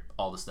can hear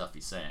all the stuff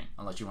he's saying,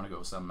 unless you want to go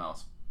with something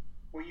else.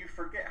 Well, you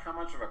forget how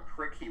much of a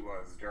prick he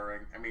was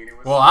during. I mean, it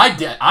was. Well,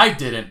 I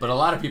didn't, but a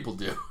lot of people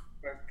do.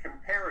 But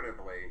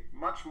comparatively,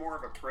 much more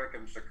of a prick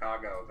in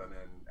Chicago than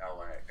in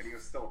LA, and he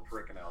was still a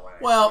prick in LA.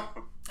 Well,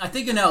 I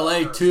think in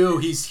LA too,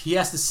 he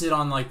has to sit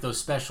on like those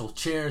special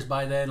chairs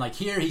by then. Like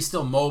here, he's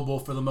still mobile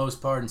for the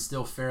most part and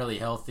still fairly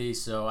healthy,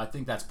 so I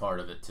think that's part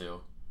of it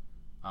too.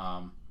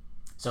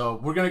 So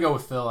we're gonna go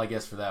with Phil, I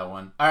guess, for that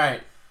one. All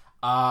right,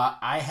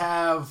 I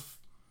have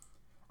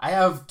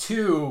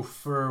 2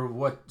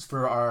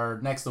 for our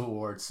next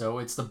award. So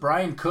it's the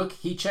Brian Cook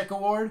Heat Check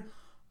Award.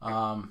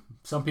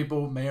 Some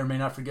people may or may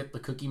not forget the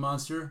Cookie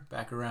Monster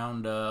back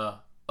around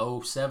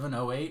 07,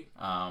 08.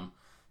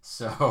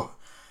 So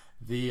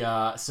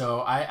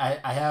I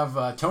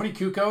have Tony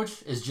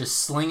Kukoc is just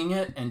slinging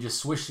it and just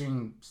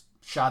swishing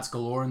shots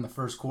galore in the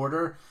first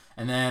quarter.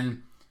 And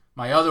then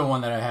my other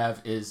one that I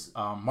have is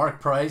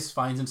Mark Price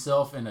finds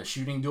himself in a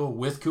shooting duel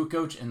with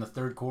Kukoc in the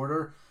third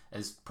quarter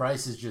as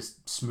Price is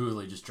just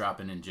smoothly just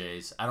dropping in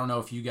J's. I don't know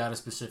if you got a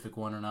specific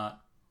one or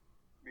not.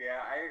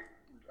 Yeah, I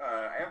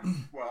have,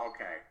 well,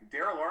 okay.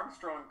 Darrell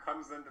Armstrong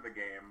comes into the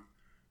game,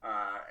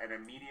 and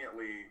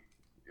immediately,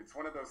 it's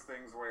one of those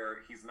things where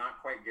he's not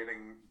quite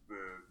getting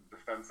the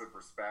defensive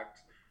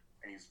respect,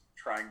 and he's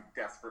trying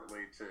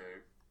desperately to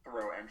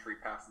throw entry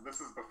passes.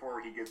 This is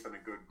before he gets in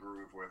a good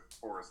groove with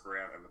Horace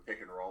Grant and the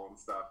pick and roll and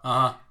stuff.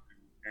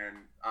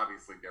 And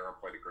obviously, Darrell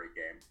played a great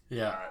game.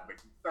 Yeah. But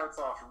he starts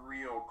off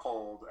real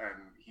cold,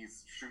 and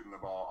he's shooting the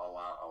ball a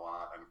lot,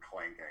 and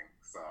clanking.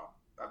 So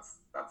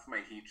that's my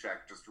heat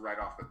check, just right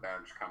off the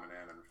bench, coming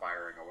in and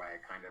firing away,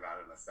 kind of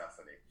out of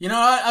necessity. You know,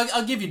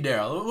 I'll give you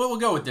Darrell. We'll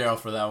go with Darrell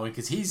for that one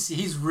because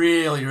he's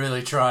really,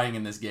 really trying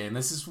in this game.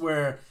 This is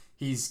where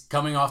he's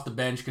coming off the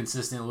bench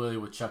consistently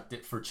with Chuck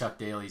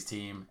Daly's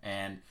team,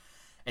 and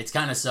it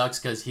kind of sucks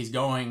because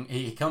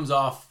he comes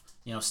off,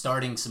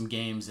 starting some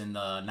games in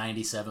the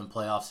 97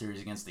 playoff series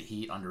against the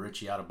Heat under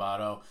Richie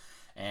Adubato,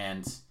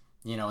 and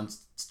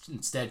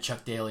instead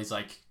Chuck Daly's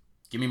like,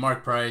 give me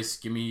Mark Price,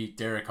 give me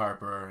Derek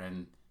Harper,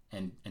 and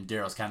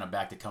Darrell's kind of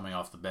back to coming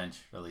off the bench,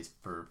 at least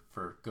for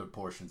good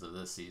portions of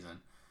this season.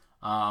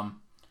 All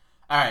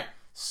right,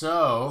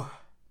 so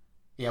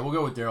yeah, we'll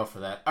go with Darrell for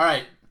that. All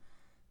right,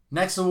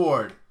 next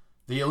award,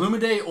 the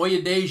Olumide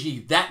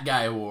Oyedeji That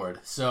Guy Award.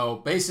 So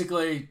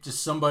basically,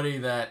 just somebody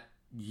that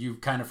you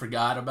kind of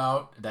forgot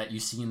about that you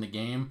see in the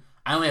game.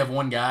 I only have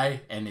one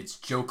guy, and it's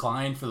Joe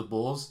Klein for the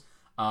Bulls.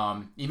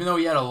 Even though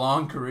he had a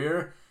long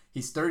career,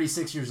 he's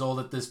 36 years old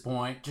at this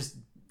point. Just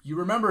you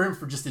remember him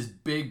for just his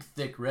big,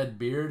 thick red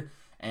beard,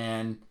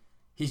 and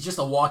he's just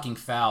a walking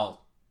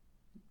foul.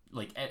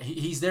 Like,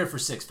 he's there for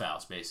 6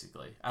 fouls,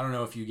 basically. I don't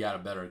know if you got a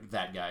better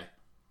that guy.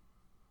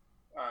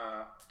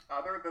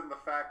 Other than the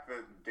fact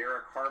that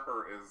Derek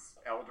Harper is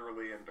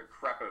elderly and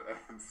decrepit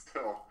and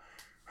still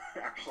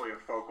actually a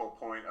focal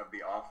point of the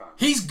offense.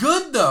 He's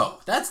good, though.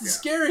 That's the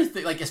scary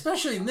thing. Like,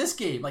 especially in this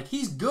game. Like,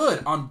 he's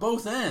good on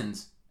both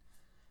ends.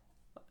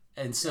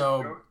 And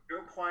so...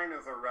 Joe Klein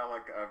is a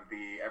relic of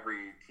the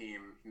every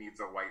team needs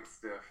a white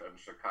stiff and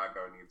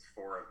Chicago needs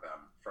 4 of them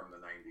from the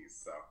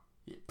 90s.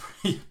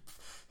 So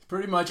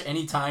pretty much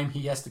any time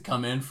he has to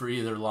come in for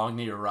either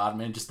Longley or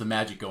Rodman, just the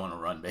Magic go on a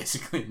run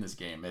basically in this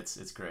game.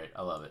 It's great.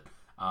 I love it.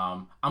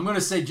 I'm gonna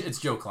say it's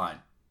Joe Klein.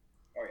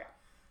 Oh yeah.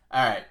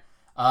 All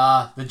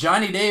right. The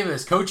Johnny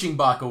Davis Coaching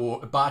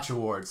Botch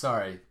Award.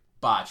 Sorry,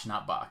 Botch,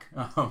 not Bach.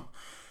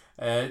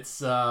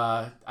 It's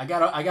I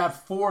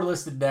got 4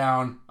 listed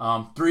down.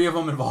 3 of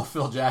them involve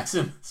Phil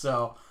Jackson.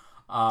 So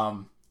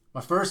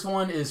my first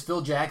one is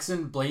Phil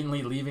Jackson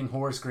blatantly leaving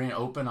Horace Grant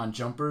open on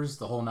jumpers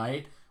the whole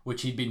night,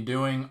 which he'd been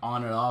doing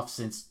on and off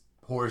since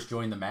Horace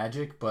joined the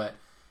Magic. But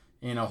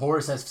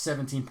Horace has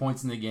 17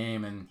 points in the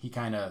game, and he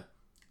kind of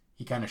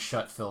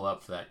shut Phil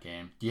up for that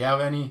game. Do you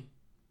have any?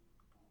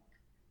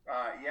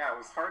 Yeah, it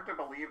was hard to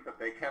believe that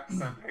they kept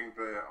sending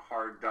the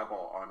hard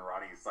double on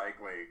Ronnie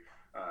Cycli,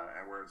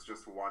 and where it's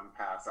just one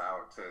pass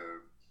out to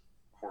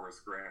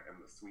Horace Grant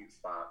in the sweet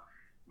spot.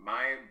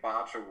 My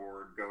botch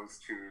award goes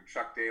to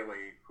Chuck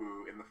Daly,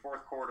 who in the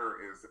fourth quarter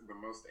is the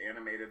most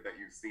animated that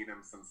you've seen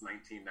him since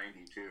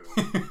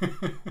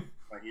 1992.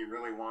 Like, he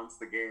really wants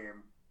the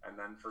game, and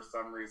then for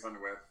some reason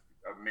with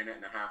a minute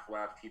and a half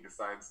left, he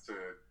decides to,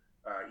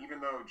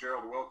 even though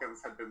Gerald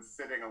Wilkins had been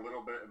sitting a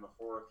little bit in the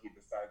fourth, he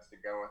decides to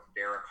go with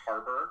Derek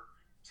Harper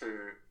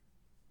to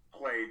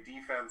play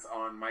defense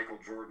on Michael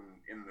Jordan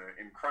in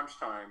crunch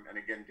time, and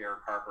again Derek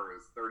Harper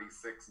is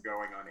 36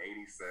 going on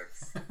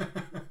 86.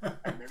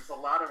 And there's a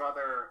lot of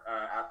other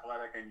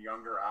athletic and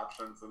younger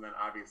options, and then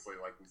obviously,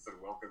 like we said,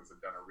 Wilkins had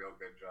done a real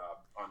good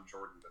job on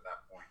Jordan to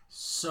that point.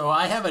 So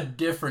I have a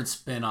different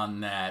spin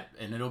on that,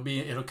 and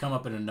it'll come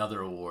up in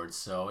another award.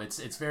 So it's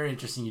very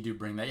interesting you do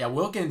bring that. Yeah,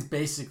 Wilkins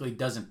basically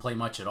doesn't play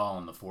much at all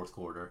in the fourth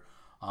quarter.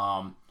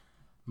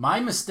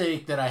 My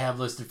mistake that I have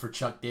listed for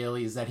Chuck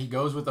Daly is that he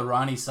goes with the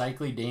Ronnie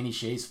Cycli, Danny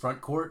Chase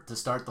front court to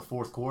start the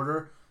fourth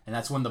quarter, and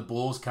that's when the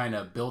Bulls kind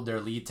of build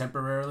their lead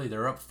temporarily.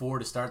 They're up 4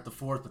 to start the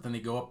fourth, but then they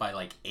go up by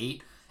like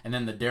 8, and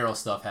then the Daryl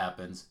stuff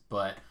happens.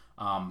 But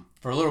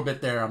for a little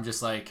bit there, I'm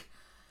just like,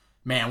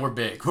 man, we're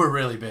big. We're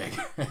really big.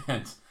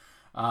 And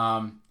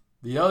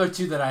the other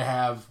 2 that I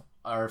have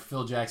are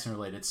Phil Jackson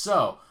related.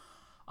 So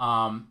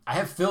I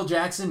have Phil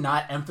Jackson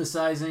not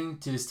emphasizing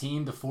to his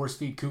team to force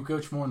feed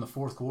Kukoc more in the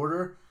fourth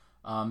quarter.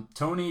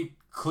 Tony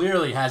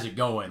clearly has it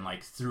going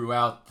like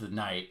throughout the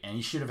night, and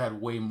he should have had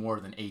way more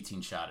than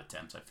 18 shot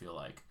attempts, I feel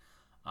like.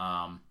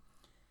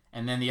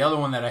 And then the other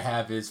one that I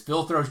have is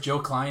Phil throws Joe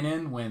Klein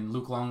in when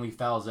Luke Longley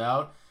fouls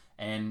out,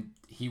 and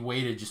he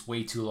waited just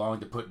way too long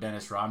to put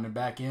Dennis Rodman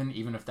back in,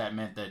 even if that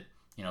meant that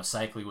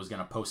Cycli was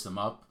going to post him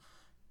up.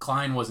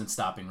 Klein wasn't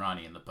stopping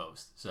Ronnie in the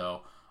post.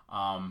 So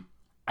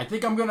I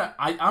think I'm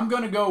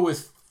gonna go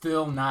with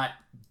Phil not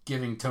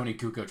giving Tony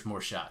Kukoc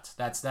more shots.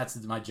 That's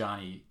my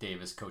Johnny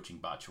Davis Coaching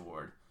Botch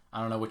Award.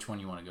 I don't know which one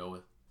you want to go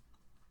with.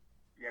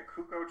 Yeah,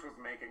 Kukoc was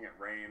making it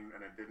rain,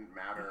 and it didn't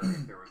matter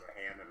if there was a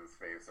hand in his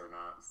face or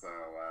not. So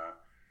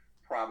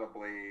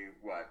probably,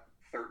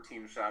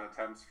 13 shot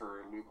attempts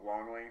for Luke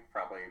Longley?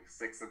 Probably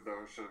 6 of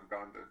those should have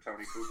gone to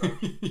Tony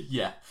Kukoc.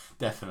 Yeah,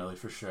 definitely,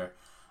 for sure.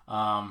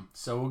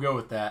 So we'll go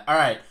with that. All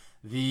right,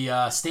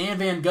 the Stan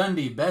Van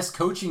Gundy Best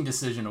Coaching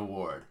Decision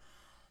Award.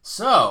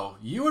 So,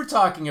 you were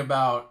talking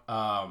about,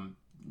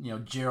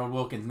 Gerald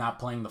Wilkins not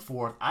playing the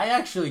fourth. I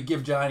actually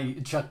give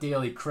Chuck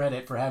Daly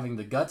credit for having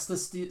the guts to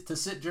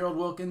sit Gerald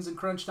Wilkins in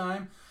crunch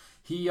time.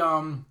 He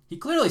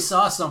clearly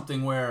saw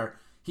something where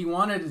he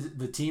wanted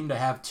the team to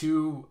have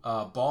 2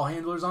 ball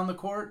handlers on the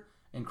court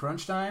in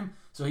crunch time.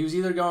 So he was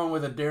either going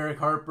with a Derek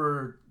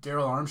Harper,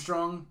 Darrell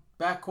Armstrong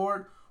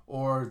backcourt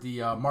or the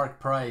Mark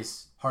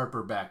Price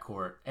Harper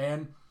backcourt.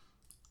 And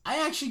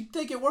I actually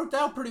think it worked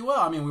out pretty well.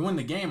 I mean, we win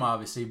the game,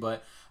 obviously,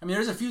 but I mean,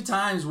 there's a few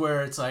times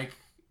where it's like,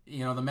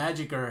 the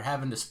Magic are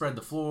having to spread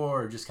the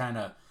floor or just kind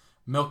of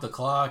milk the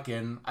clock,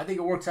 and I think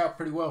it works out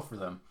pretty well for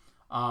them.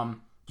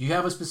 Do you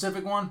have a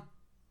specific one?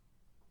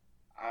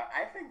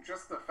 I think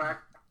just the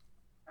fact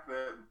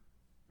that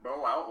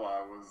Bo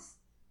Outlaw was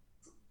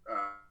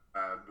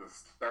the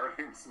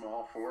starting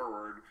small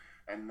forward,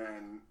 and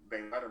then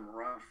they let him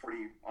run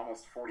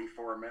almost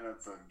 44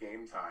 minutes of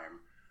game time.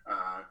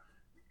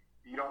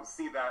 You don't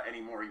see that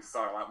anymore. You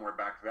saw a lot more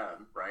back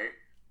then, right?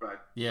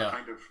 But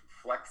kind of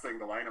flexing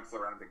the lineups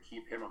around to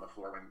keep him on the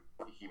floor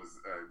when he was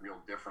a real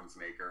difference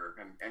maker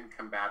and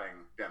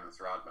combating Dennis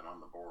Rodman on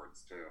the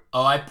boards too.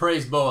 Oh, I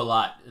praised Bo a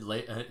lot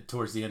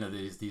towards the end of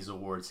these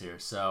awards here.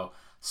 So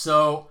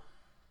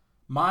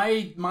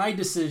my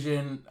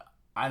decision,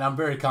 and I'm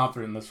very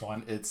confident in this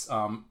one, it's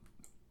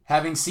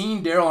having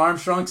seen Darrell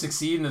Armstrong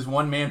succeed in his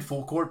one-man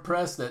full-court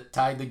press that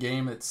tied the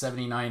game at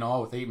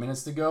 79-all with 8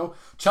 minutes to go,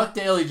 Chuck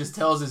Daly just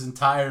tells his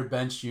entire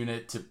bench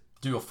unit to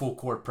do a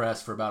full-court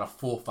press for about a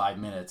full 5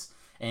 minutes.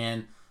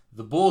 And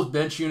the Bulls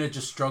bench unit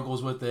just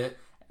struggles with it.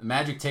 The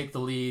Magic take the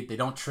lead. They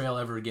don't trail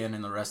ever again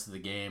in the rest of the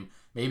game.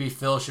 Maybe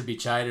Phil should be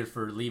chided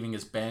for leaving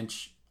his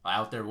bench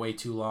out there way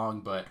too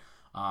long, but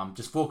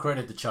just full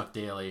credit to Chuck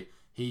Daly.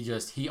 He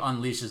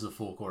unleashes the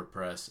full-court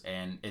press,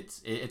 and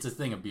it's a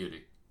thing of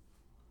beauty.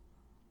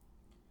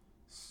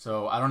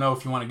 So I don't know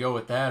if you want to go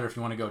with that or if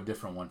you want to go a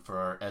different one for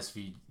our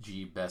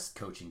SVG Best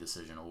Coaching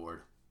Decision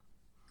Award.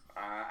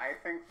 I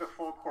think the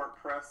full court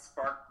press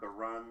sparked the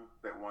run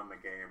that won the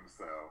game,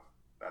 so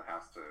that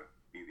has to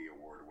be the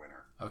award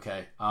winner.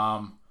 Okay.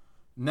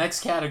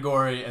 Next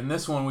category, and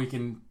this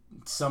one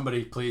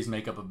somebody please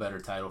make up a better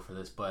title for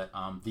this, but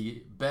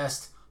the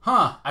best,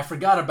 I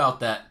forgot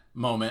about that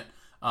moment.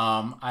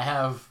 I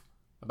have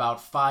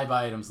about 5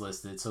 items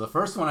listed. So the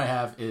first one I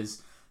have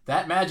is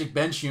that Magic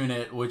bench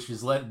unit, which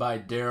is led by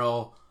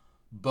Daryl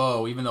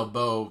Bowe. Even though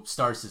Bowe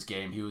starts this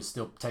game, he was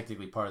still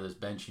technically part of this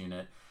bench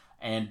unit.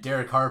 And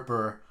Derek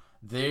Harper,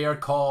 they are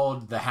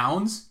called the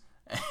Hounds.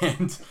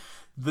 And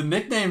the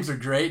nicknames are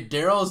great.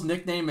 Daryl's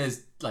nickname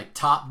is like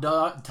Top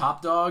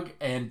Dog.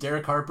 And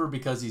Derek Harper,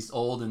 because he's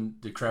old and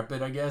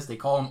decrepit, I guess, they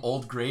call him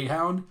Old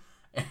Greyhound.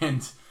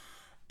 And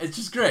it's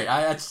just great.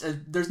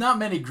 There's not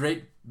many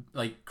great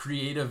like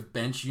creative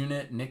bench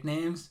unit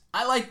nicknames.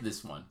 I like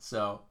this one.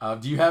 So,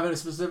 do you have a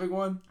specific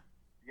one?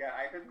 Yeah,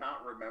 I did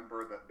not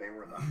remember that they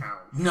were the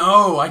Hounds.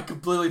 No, I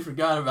completely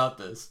forgot about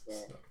this.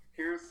 So,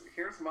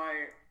 here's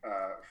my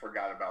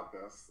forgot about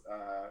this.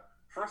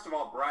 First of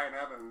all, Brian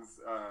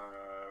Evans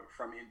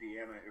from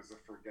Indiana is a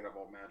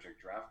forgettable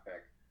Magic draft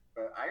pick,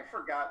 but I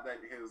forgot that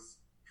his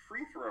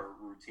free throw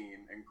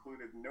routine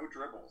included no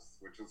dribbles,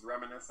 which is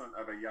reminiscent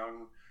of a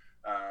young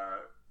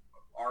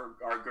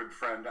our good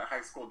friend at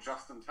high school,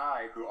 Justin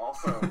Ty, who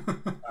also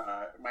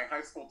my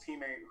high school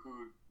teammate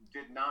who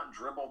did not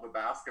dribble the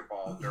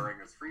basketball during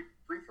his free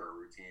throw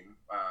routine,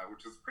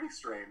 which is pretty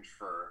strange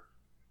for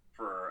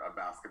a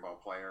basketball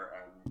player,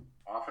 and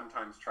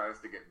oftentimes tries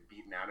to get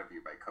beaten out of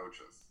you by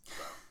coaches.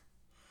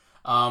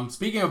 So.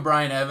 Speaking of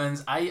Brian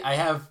Evans, I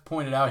have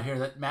pointed out here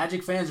that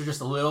Magic fans are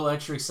just a little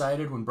extra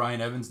excited when Brian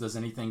Evans does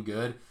anything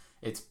good.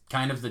 It's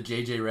kind of the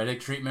JJ Redick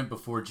treatment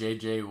before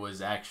JJ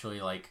was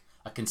actually like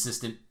a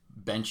consistent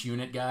bench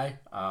unit guy.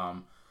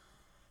 And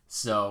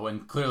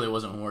clearly it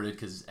wasn't warranted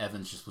because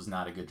Evans just was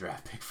not a good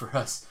draft pick for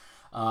us.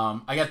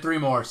 I got 3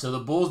 more. So the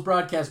Bulls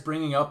broadcast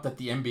bringing up that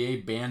the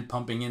NBA banned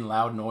pumping in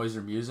loud noise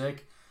or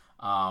music.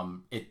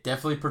 It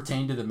definitely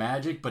pertained to the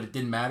Magic, but it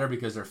didn't matter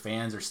because their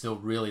fans are still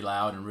really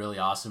loud and really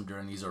awesome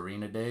during these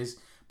arena days.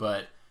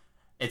 But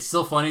it's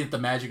still funny that the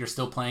Magic are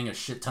still playing a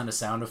shit ton of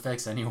sound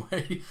effects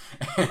anyway.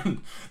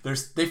 And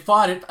they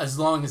fought it as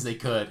long as they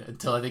could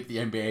until I think the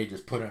NBA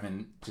just put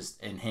them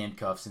in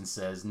handcuffs and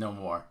says no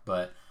more.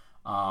 But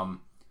I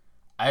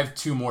have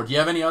 2 more. Do you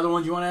have any other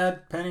ones you want to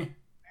add, Penny?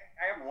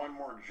 I have one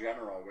more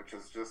general, which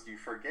is just you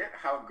forget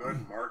how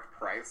good Mark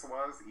Price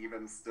was,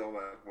 even still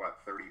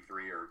at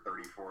 33 or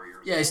 34 years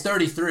old. Yeah, he's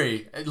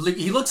 33.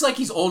 He looks like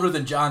he's older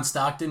than John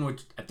Stockton,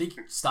 which I think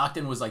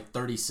Stockton was like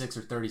 36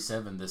 or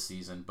 37 this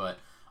season. But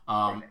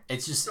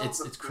it's just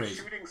it's crazy.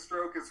 The shooting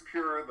stroke is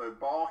pure. The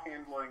ball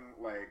handling,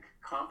 like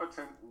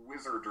competent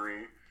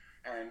wizardry,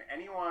 and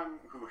anyone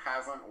who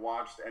hasn't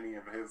watched any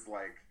of his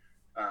like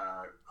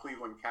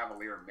Cleveland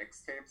Cavalier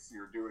mixtapes,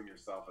 you're doing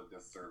yourself a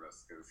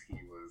disservice because he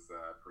was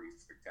pretty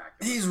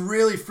spectacular. He's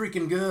really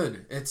freaking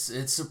good.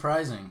 It's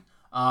surprising.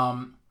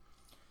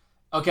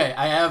 Okay,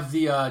 I have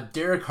the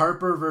Derek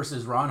Harper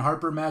versus Ron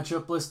Harper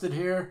matchup listed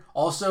here.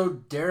 Also,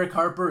 Derek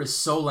Harper is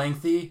so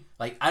lengthy.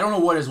 Like, I don't know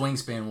what his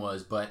wingspan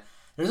was, but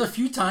there's a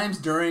few times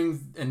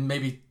during, and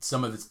maybe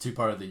some of it's too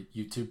part of the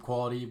YouTube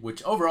quality,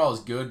 which overall is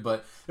good,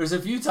 but there's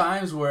a few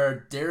times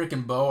where Derek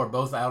and Bo are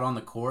both out on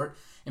the court.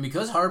 And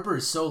because Harper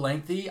is so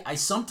lengthy, I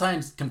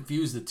sometimes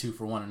confuse the two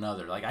for one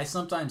another. Like, I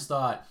sometimes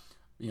thought,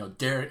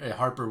 Derek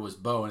Harper was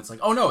Bo, and it's like,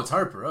 oh no, it's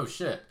Harper. Oh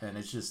shit. And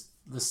it's just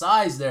the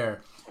size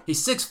there.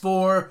 He's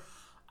 6'4".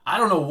 I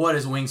don't know what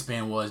his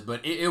wingspan was,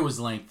 but it was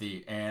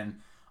lengthy. And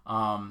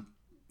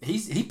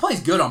he plays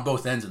good on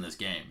both ends in this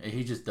game.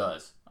 He just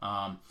does.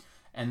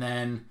 And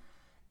then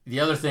the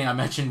other thing I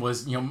mentioned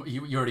was,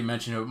 you already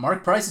mentioned it.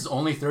 Mark Price is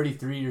only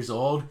 33 years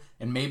old,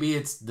 and maybe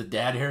it's the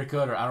dad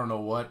haircut or I don't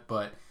know what,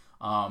 but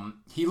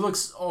he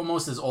looks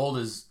almost as old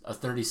as a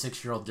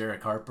 36-year-old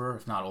Derek Harper,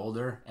 if not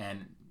older.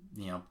 And,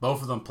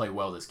 both of them play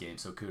well this game,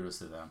 so kudos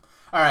to them.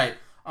 All right.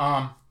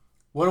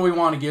 What do we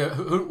want to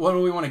give? What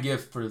do we want to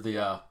give for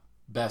the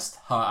best?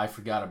 I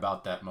forgot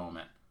about that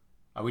moment.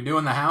 Are we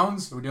doing the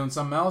Hounds? Are we doing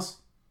something else?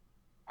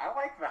 I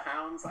like the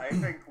Hounds. I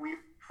think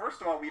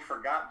first of all, we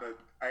forgot that,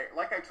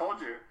 like I told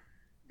you,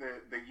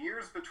 the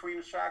years between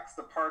Shaq's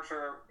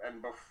departure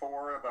and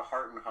before the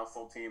Heart and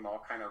Hustle team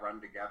all kind of run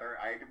together,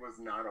 I was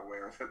not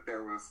aware that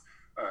there was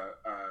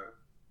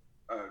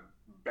a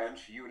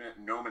bench unit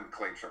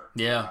nomenclature.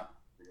 Yeah.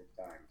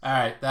 All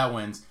right, that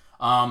wins.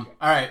 All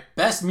right,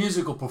 best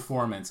musical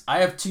performance. I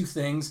have 2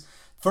 things.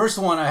 First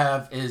one I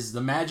have is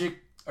the Magic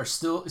are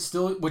still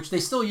which they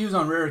still use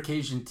on rare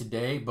occasion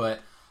today,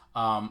 but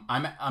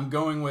I'm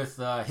going with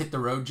Hit the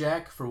Road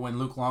Jack for when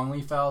Luke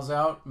Longley fouls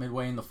out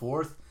midway in the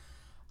fourth.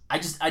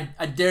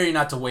 I dare you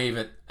not to wave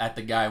it at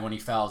the guy when he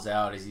fouls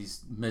out as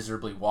he's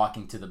miserably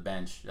walking to the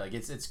bench. Like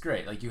it's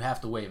great. Like you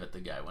have to wave at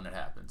the guy when it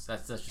happens.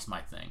 That's just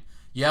my thing.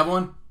 You have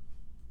one?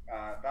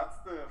 That's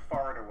the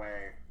far and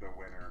away the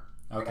winner.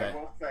 Okay. But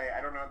I will say,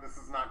 I don't know, this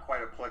is not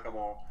quite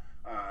applicable,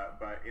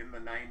 but in the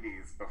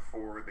 90s,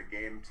 before the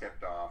game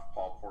tipped off,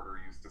 Paul Porter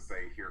used to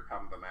say, "Here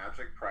come the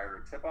Magic," prior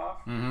to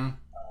tip-off. Mm-hmm.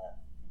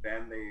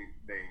 Then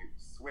they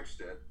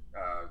switched it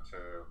to,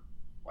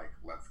 like,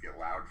 "Let's get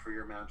loud for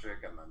your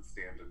Magic," and then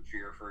 "Stand and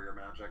cheer for your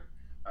Magic,"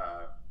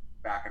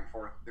 back and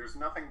forth. There's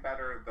nothing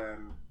better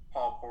than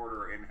Paul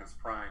Porter in his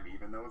prime,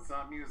 even though it's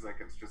not music,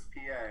 it's just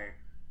PA.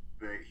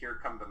 The "Here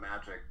come the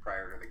Magic"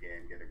 prior to the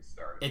game getting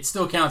started. It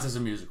still counts as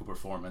a musical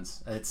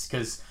performance. It's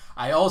because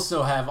I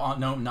also have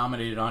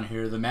nominated on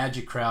here the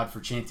Magic crowd for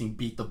chanting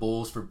 "Beat the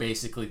Bulls" for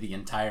basically the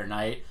entire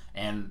night.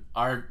 And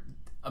at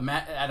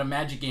a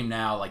Magic game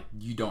now, like,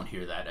 you don't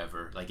hear that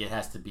ever. Like, it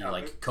has to be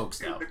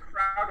coaxed out. The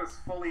crowd is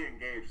fully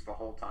engaged the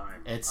whole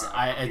time. It's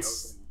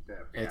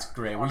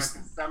great. On a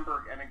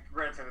December, and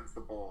granted it's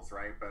the Bulls,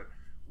 right? But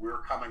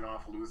we're coming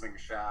off losing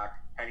Shaq.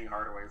 Penny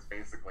Hardaway is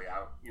basically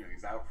out.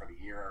 He's out for the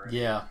year already.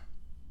 Yeah.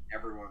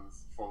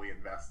 Everyone's fully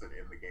invested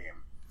in the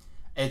game.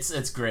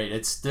 It's great.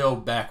 It's still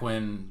back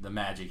when the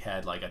Magic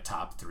had like a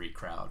top 3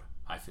 crowd,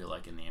 I feel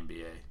like, in the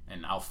NBA,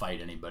 and I'll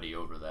fight anybody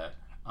over that.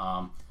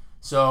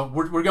 So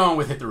we're going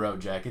with Hit the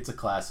Road Jack. It's a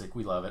classic.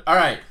 We love it. All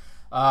right.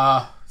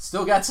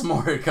 Still got some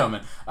more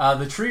coming.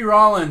 The Tree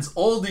Rollins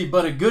Oldie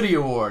But a Goodie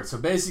Award. So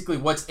basically,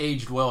 what's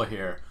aged well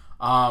here?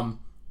 I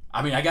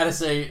mean, I gotta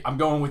say, I'm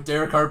going with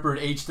Derek Harper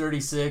at age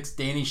 36,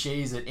 Danny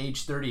Shays at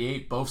age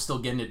 38, both still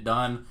getting it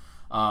done.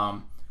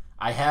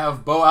 I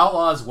have Bo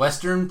Outlaw's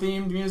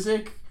Western-themed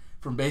music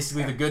from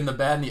basically The Good and the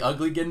Bad and the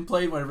Ugly getting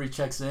played whenever he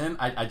checks in.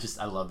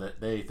 I love it.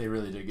 They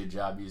really did a good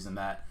job using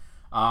that.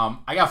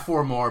 I got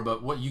 4 more,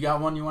 but what, you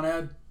got one you want to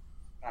add?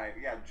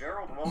 Yeah,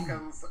 Gerald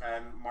Wilkins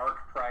and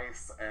Mark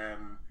Price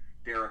and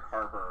Derek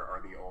Harper are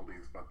the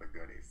oldies but the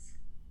goodies.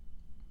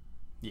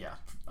 Yeah.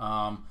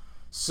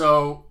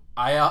 So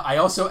I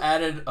also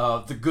added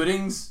the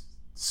Goodings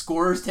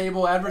scorers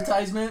table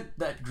advertisement,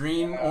 that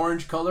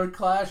green-orange color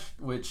clash,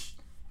 which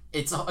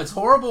it's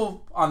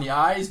horrible on the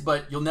eyes,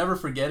 but you'll never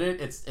forget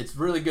it. It's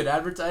really good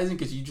advertising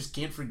because you just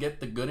can't forget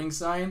the Goodings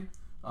sign.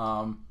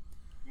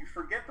 You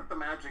forget that the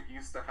Magic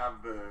used to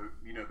have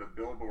the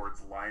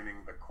billboards lining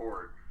the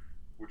court,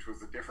 which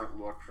was a different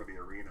look for the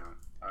arena.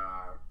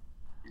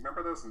 You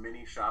remember those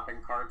mini shopping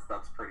carts?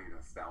 That's pretty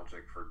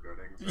nostalgic for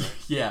Goodings, right?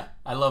 Yeah,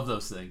 I love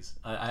those things.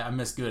 I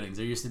miss Goodings.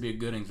 There used to be a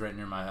Goodings right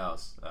near my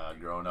house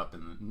growing up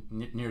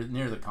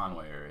near the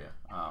Conway area.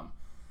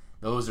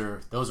 Those are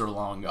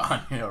long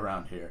gone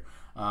around here.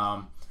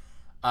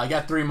 I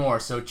got 3 more.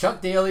 So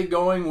Chuck Daly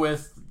going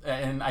with,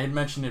 and I had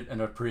mentioned it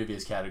in a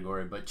previous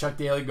category, but Chuck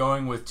Daly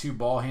going with 2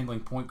 ball handling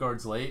point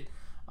guards late.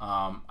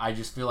 I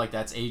just feel like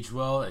that's aged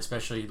well,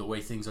 especially the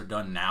way things are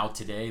done now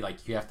today.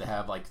 Like, you have to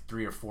have like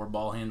 3 or 4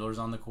 ball handlers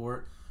on the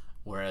court,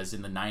 whereas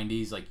in the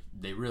 90s, like,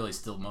 they really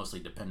still mostly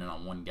depended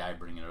on one guy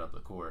bringing it up the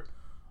court.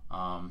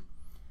 And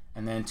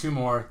then 2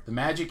 more. The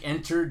Magic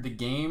entered the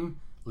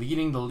game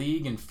leading the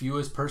league in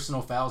fewest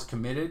personal fouls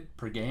committed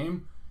per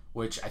game,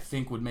 which I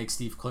think would make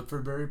Steve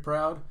Clifford very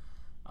proud.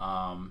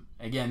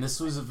 Again, this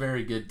was a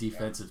very good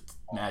defensive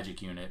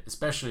Magic unit,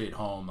 especially at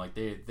home. Like,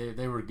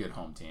 they were a good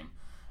home team.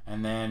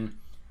 And then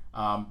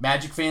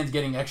Magic fans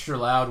getting extra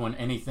loud when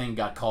anything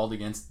got called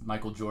against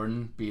Michael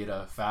Jordan, be it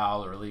a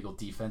foul or illegal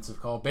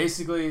defensive call.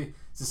 Basically,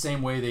 it's the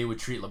same way they would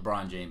treat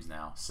LeBron James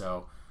now.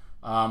 So,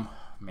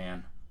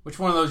 man, which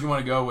one of those you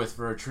want to go with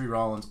for a Tree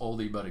Rollins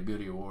Oldie But a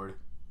Goodie Award?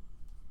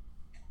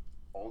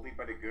 Oldie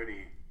But a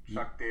Goodie.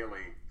 Chuck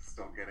Daly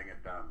still getting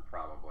it done,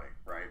 probably,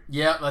 right?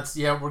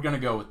 Yeah, we're gonna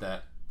go with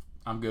that.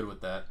 I'm good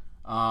with that.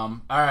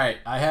 All right,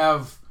 I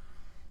have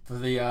for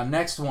the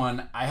next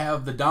one, I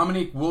have the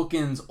Dominique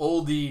Wilkins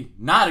Oldie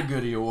Not a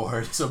Goodie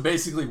Award. So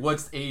basically,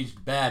 what's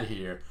aged bad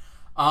here?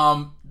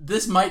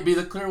 This might be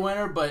the clear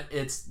winner, but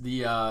it's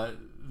the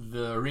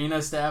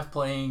arena staff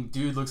playing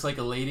 "Dude Looks Like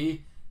a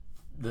Lady,"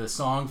 the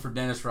song for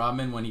Dennis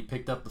Rodman when he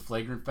picked up the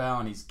flagrant foul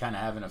and he's kind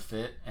of having a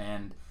fit,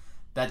 and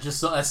that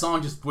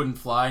song just wouldn't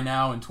fly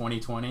now in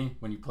 2020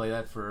 when you play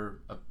that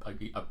for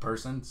a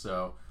person.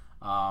 So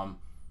I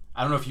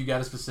don't know if you got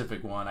a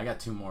specific one. I got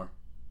 2 more.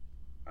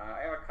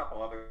 I have a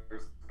couple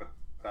others, but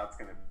that's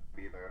going to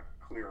be the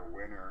clear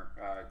winner.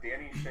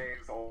 Danny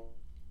Shays old.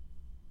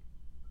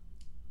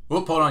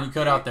 Whoop! Hold on, you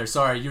cut out there.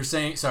 Sorry, you're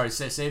saying. Sorry,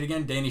 say it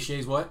again. Danny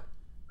Shays what?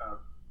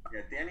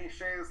 Yeah, Danny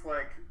Shays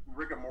like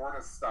rigor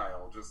mortis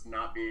style, just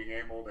not being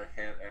able to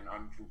hit an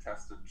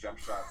uncontested jump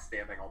shot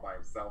standing all by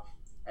himself,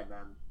 and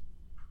then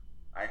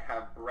I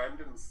have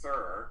Brendan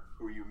Surr,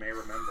 who you may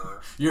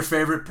remember. Your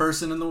favorite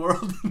person in the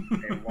world?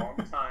 A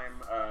long-time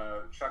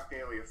Chuck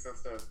Daly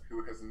assistant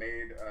who has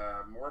made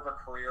more of a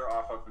career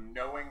off of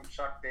knowing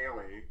Chuck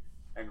Daly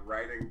and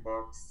writing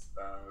books,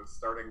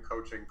 starting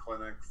coaching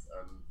clinics,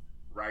 and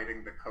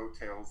riding the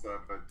coattails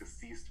of a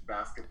deceased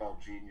basketball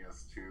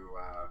genius to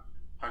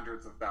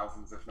hundreds of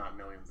thousands, if not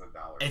millions of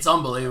dollars. It's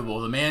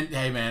unbelievable. The man,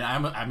 hey man,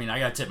 I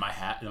gotta tip my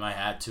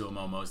hat to him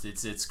almost.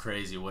 It's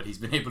crazy what he's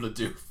been able to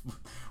do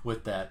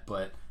with that.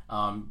 But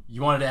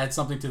you wanted to add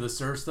something to the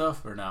Sir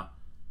stuff or no?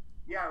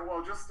 Yeah,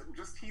 well, just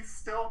he's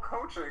still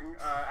coaching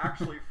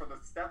actually for the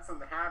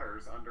Stetson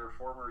Hatters under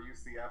former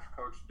UCF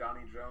coach Donnie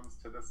Jones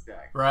to this day.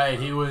 Right,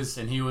 he was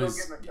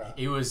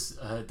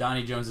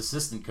Donnie Jones'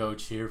 assistant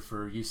coach here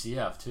for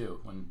UCF too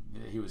when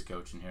he was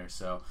coaching here.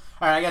 So,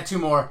 all right, I got two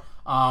more.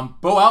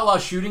 Bo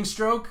Outlaw's shooting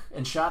stroke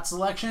and shot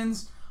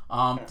selections,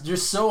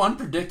 just so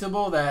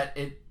unpredictable that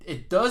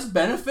it does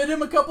benefit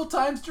him a couple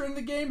times during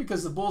the game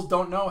because the Bulls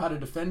don't know how to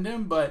defend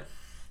him, but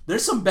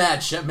there's some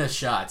bad missed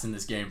shots in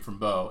this game from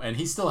Bo, and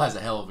he still has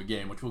a hell of a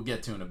game, which we'll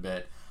get to in a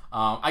bit.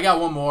 I got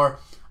one more.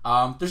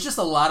 There's just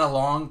a lot of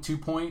long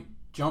two-point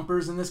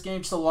jumpers in this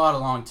game, just a lot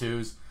of long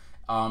twos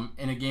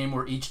in a game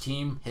where each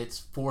team hits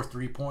 4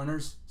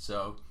 3-pointers.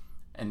 So,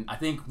 and I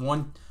think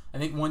one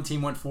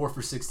team went 4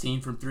 for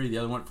 16 from 3, the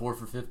other went 4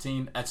 for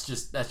 15. That's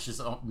just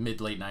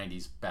mid-late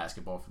 90s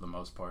basketball for the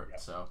most part. Yeah.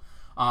 So,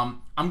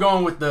 I'm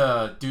going with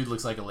the Dude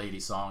Looks Like a Lady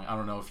song. I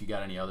don't know if you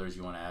got any others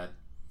you want to add.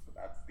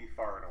 That's the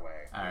far and away.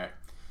 All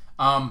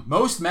right.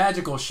 Most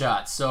magical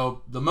shots.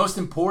 So the most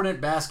important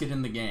basket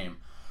in the game.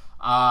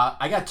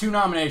 I got 2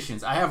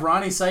 nominations. I have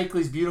Ronnie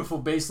Cycli's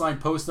beautiful baseline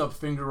post-up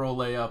finger roll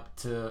layup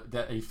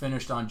that he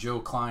finished on Joe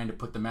Klein to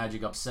put the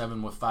Magic up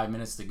 7 with 5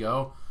 minutes to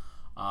go.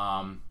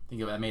 I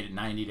think that made it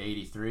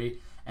 90-83.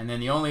 And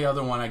then the only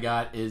other one I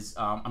got is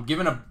I'm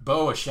giving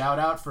Bo a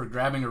shout-out for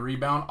grabbing a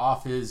rebound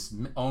off his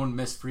own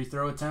missed free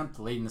throw attempt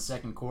late in the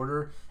second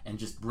quarter and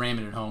just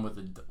ramming it home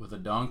with a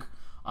dunk.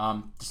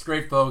 Just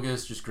great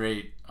focus, just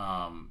great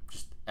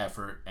just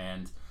effort,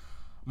 and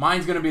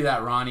mine's going to be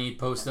that Ronnie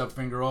post-up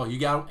finger roll. You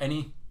got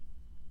any?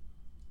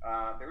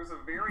 There was a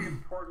very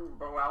important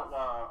Bo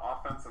Outlaw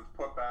offensive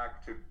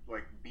putback to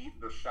beat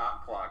the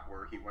shot clock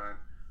where he went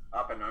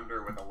up and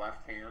under with a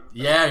left hand.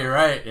 Yeah, you're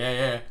right.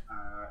 Yeah.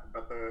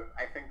 But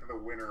I think the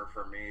winner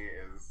for me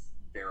is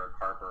Derek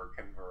Harper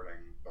converting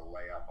the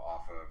layup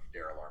off of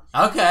Darrell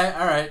Armstrong. Okay,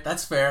 all right,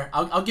 that's fair.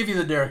 I'll give you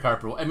the Derek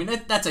Harper. I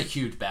mean, that's a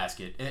huge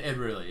basket. It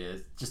really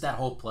is. Just that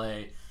whole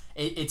play,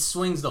 it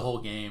swings the whole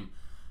game,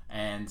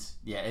 and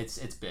yeah, it's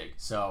big.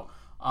 So,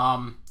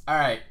 all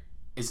right,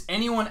 is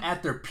anyone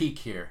at their peak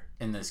here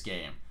in this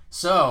game?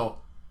 So,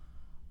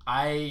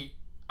 I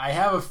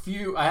have a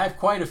few. I have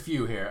quite a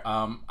few here.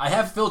 I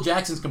have Phil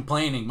Jackson's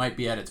complaining might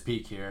be at its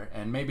peak here,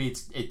 and maybe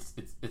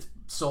it's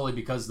solely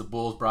because the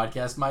Bulls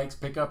broadcast mics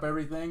pick up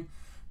everything,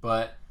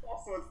 but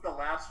also it's the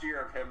last year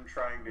of him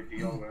trying to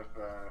deal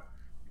with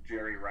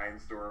Jerry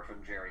Reinsdorf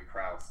and Jerry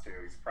Krause too.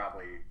 He's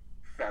probably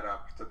fed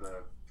up to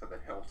the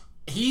hilt.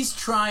 He's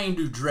trying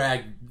to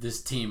drag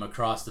this team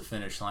across the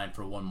finish line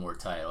for one more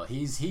title.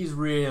 He's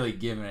really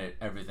giving it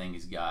everything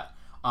he's got.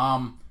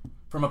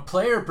 From a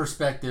player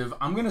perspective,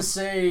 I'm going to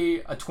say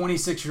a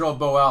 26-year-old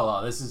Bo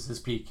Outlaw. This is his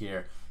peak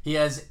here. He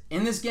has,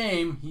 in this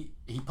game,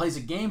 he plays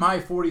a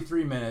game-high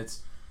 43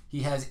 minutes.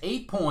 He has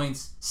 8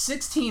 points,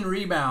 16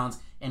 rebounds,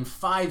 and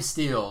 5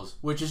 steals,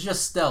 which is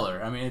just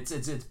stellar. I mean,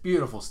 it's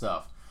beautiful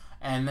stuff.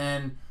 And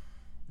then,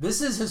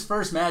 this is his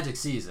first Magic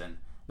season.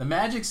 The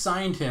Magic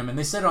signed him, and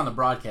they said it on the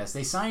broadcast,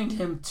 they signed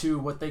him to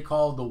what they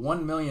called the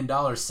 $1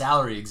 million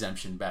salary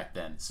exemption back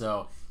then.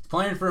 So, he's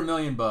playing for $1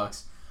 million.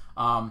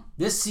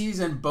 This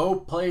season, Bo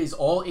plays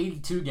all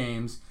 82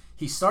 games.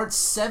 He starts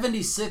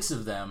 76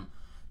 of them,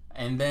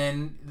 and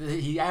then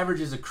he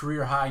averages a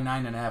career-high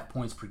 9.5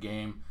 points per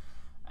game,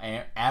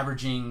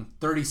 averaging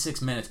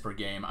 36 minutes per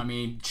game. I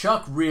mean,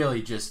 Chuck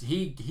really just,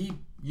 he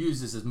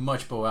uses as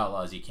much Bo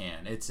Outlaw as he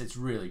can. It's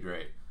really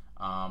great.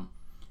 And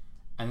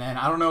then,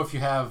 I don't know if you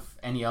have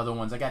any other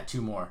ones. I got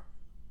 2 more.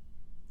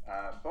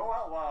 Bo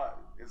Outlaw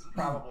is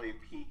probably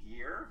peak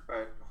year,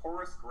 but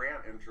Horace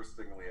Grant,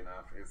 interestingly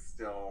enough, is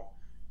still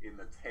in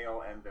the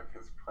tail end of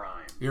his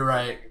prime. You're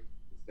right.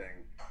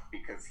 Interesting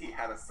because he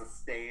had a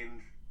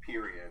sustained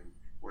period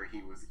where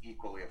he was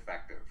equally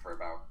effective for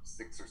about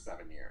 6 or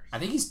 7 years. I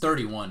think he's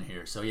 31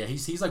 here, so yeah,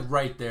 he's like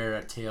right there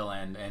at tail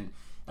end. And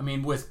I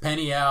mean, with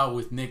Penny out,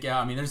 with Nick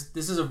out, I mean,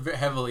 this is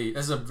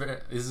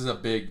a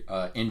big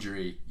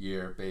injury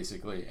year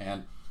basically,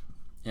 and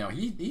you know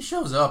he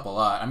shows up a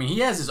lot. I mean, he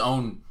has his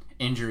own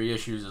injury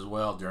issues as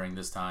well during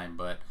this time,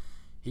 but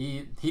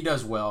he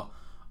does well.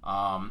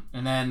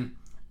 And then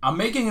I'm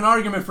making an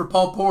argument for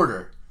Paul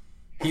Porter.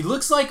 He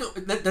looks like,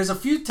 there's a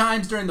few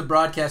times during the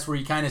broadcast where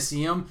you kind of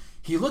see him.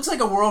 He looks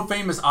like a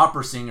world-famous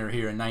opera singer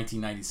here in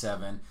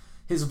 1997.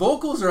 His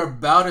vocals are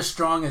about as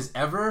strong as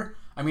ever.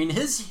 I mean,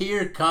 his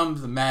Here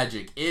Comes the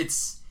Magic,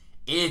 it's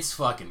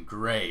fucking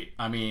great.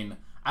 I mean,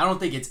 I don't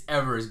think it's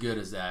ever as good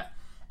as that.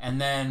 And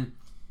then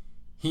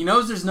he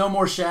knows there's no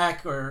more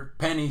Shaq or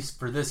Penny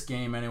for this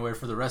game anyway,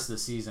 for the rest of the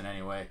season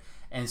anyway.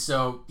 And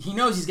so he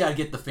knows he's got to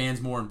get the fans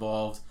more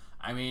involved.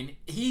 I mean,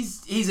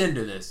 he's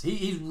into this.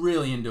 He's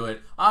really into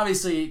it.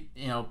 Obviously,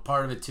 you know,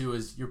 part of it too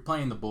is you're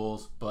playing the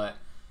Bulls, but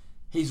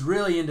He's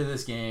really into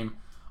this game.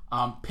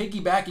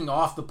 Piggybacking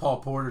off the Paul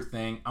Porter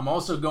thing, I'm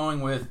also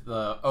going with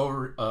the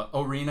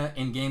Arena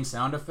in-game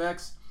sound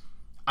effects.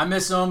 I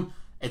miss them.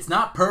 It's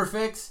not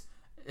perfect.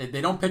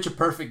 They don't pitch a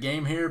perfect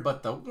game here,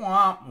 but the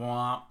womp,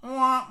 womp,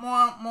 womp,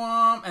 womp,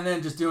 womp, and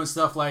then just doing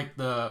stuff like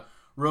the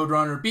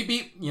Roadrunner beep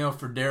beep,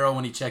 for Daryl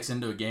when he checks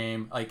into a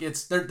game. Like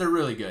they're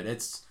really good.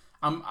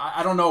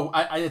 I don't know.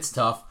 It's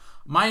tough.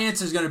 My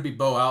answer is going to be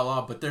Bo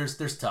Outlaw, but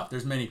there's tough.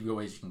 There's many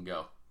ways you can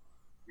go.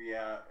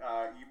 Yeah,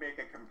 you make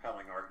a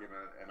compelling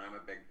argument, and I'm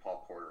a big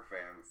Paul Porter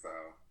fan, so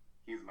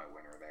he's my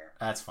winner there.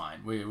 That's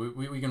fine.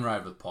 We can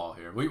ride with Paul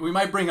here. We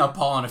might bring up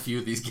Paul on a few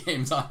of these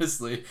games,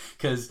 honestly,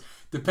 because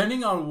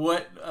depending on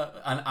what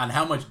on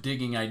how much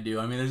digging I do,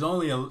 I mean, there's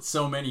only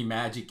so many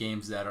Magic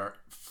games that are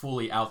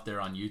fully out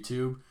there on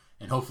YouTube,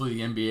 and hopefully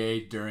the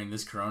NBA during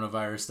this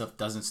coronavirus stuff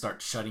doesn't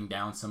start shutting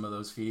down some of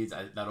those feeds.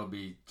 That'll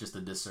be just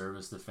a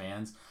disservice to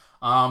fans.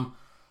 All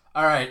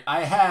right,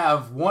 I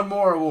have one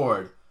more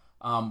award.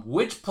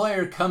 Which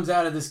player comes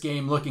out of this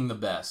game looking the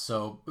best?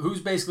 So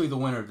who's basically the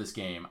winner of this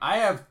game? I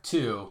have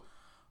two.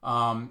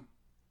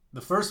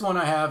 The first one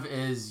I have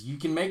is you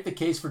can make the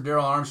case for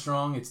Darrell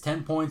Armstrong. It's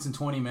 10 points in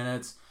 20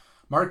 minutes.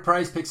 Mark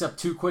Price picks up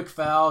 2 quick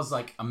fouls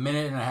like a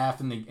minute and a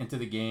half into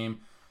the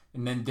game.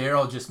 And then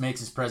Darrell just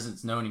makes his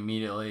presence known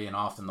immediately and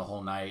often the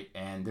whole night.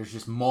 And there's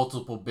just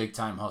multiple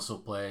big-time hustle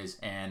plays.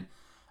 And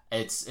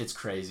it's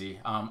crazy.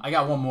 I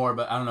got one more,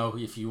 but I don't know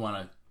if you want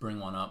to bring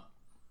one up.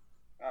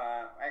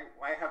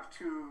 I have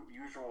two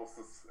usual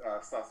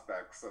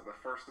suspects. So the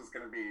first is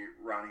going to be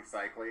Ronnie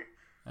Cycli.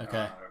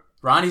 Okay.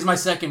 Ronnie's my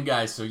second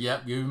guy, so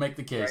yep, you make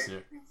the case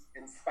here.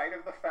 In spite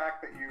of the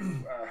fact that you,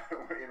 in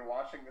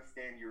watching this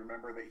game, you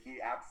remember that he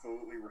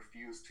absolutely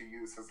refused to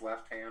use his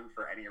left hand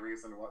for any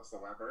reason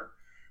whatsoever.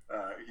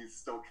 He's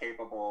still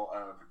capable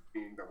of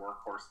being the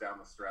workhorse down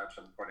the stretch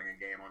and putting a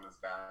game on his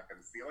back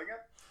and sealing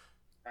it.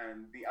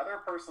 And the other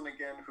person,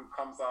 again, who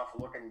comes off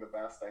looking the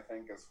best, I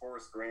think, is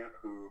Horace Grant,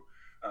 who,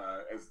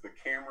 as the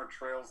camera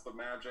trails the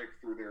Magic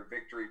through their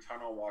victory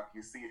tunnel walk,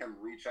 you see him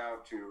reach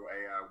out to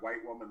a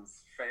white woman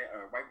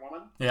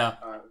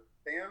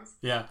fans.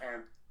 Yeah.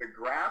 And the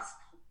grasp,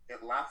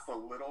 it lasts a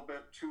little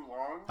bit too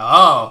long.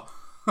 Oh.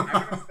 I'm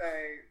going to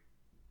say,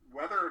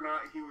 whether or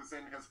not he was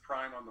in his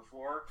prime on the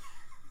floor,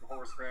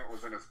 Horace Grant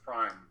was in his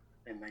prime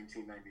in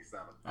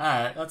 1997. All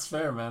right, that's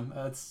fair, man.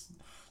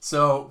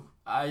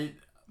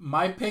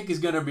 My pick is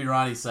going to be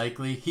Ronnie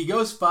Cycli. He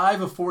goes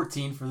 5 of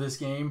 14 for this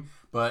game,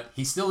 but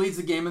he still leads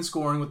the game in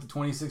scoring with the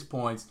 26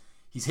 points.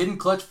 He's hitting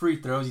clutch free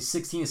throws. He's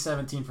 16 of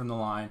 17 from the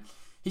line.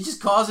 He's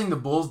just causing the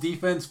Bulls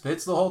defense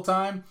fits the whole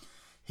time.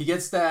 He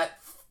gets that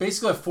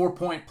basically a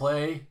 4-point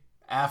play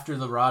after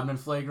the Rodman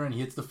flagrant. He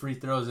hits the free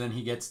throws, and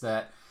he gets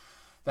that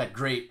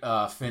great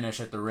finish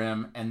at the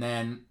rim. And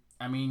then,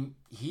 I mean,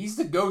 he's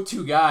the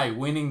go-to guy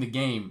winning the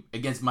game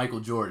against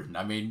Michael Jordan.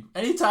 I mean,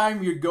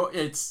 anytime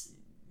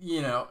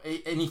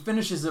and he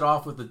finishes it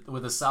off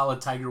with a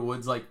solid Tiger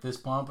Woods like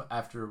fist pump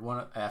after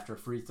a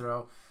free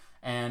throw.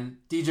 And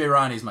DJ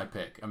Ronnie's my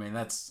pick. I mean,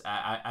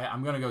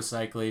 I'm gonna go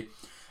Cycli.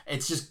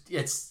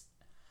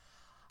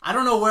 I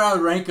don't know where I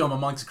would rank him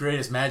amongst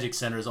greatest Magic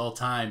centers all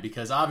time,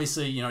 because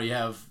obviously you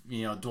have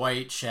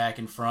Dwight, Shaq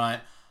in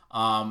front.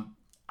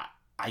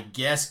 I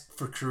guess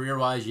for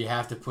career-wise you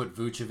have to put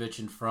Vucevic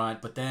in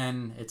front, but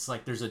then it's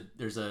like there's a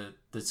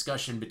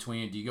discussion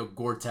between, do you go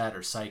Gortat or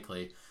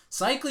Cycli?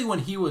 Cycli, when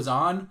he was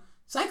on,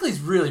 Cycli's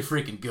really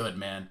freaking good,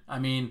 man. I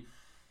mean,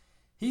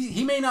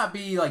 he may not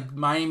be like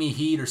Miami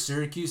Heat or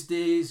Syracuse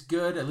days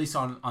good, at least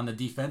on the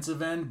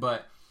defensive end,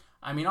 but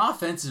I mean,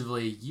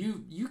 offensively,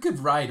 you could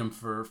ride him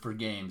for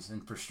games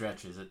and for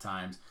stretches at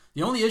times.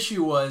 The only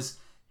issue was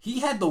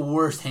he had the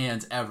worst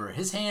hands ever.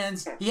 His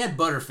hands, he had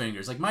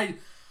butterfingers. Like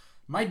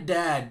my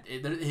dad,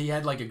 he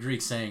had like a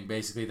Greek saying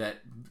basically that,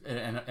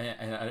 and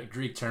a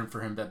Greek term for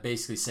him that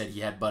basically said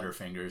he had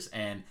butterfingers,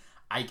 and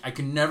I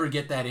could never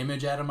get that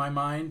image out of my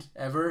mind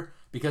ever,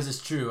 because it's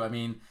true. I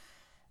mean,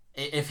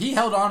 if he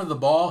held on to the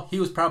ball, he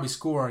was probably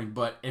scoring,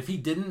 but if he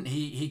didn't,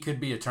 he could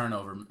be a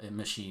turnover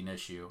machine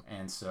issue.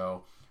 And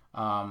so,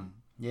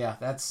 yeah,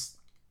 that's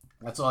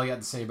all I got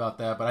to say about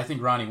that. But I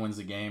think Ronnie wins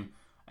the game,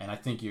 and I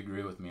think you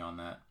agree with me on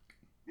that.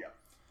 Yeah.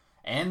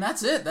 And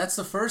that's it. That's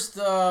the first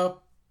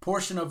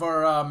portion of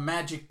our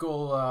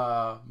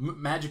magical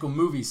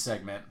movie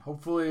segment.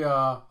 Hopefully,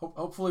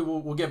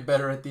 we'll get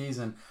better at these,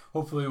 and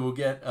hopefully we'll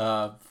get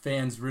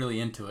fans really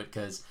into it,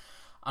 because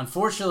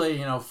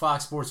unfortunately,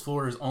 Fox Sports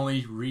Florida is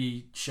only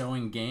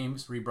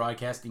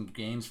rebroadcasting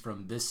games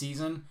from this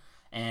season,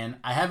 and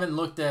I haven't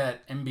looked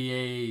at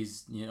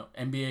NBA's.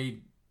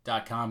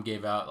 NBA.com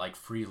gave out like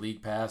free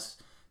league pass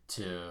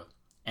to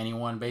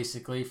anyone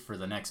basically for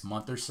the next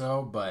month or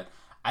so, but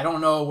I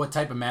don't know what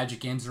type of Magic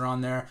games are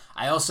on there.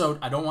 I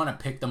don't want to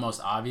pick the most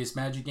obvious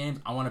Magic games.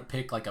 I want to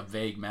pick like a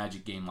vague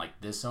Magic game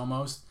like this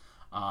almost.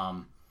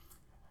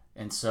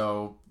 And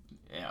so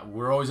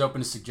we're always open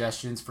to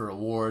suggestions for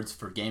awards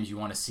for games you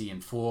want to see in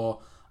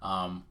full.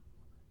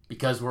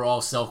 Because we're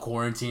all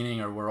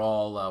self-quarantining or we're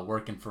all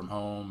working from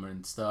home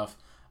and stuff.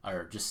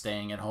 are just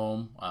staying at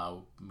home.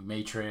 We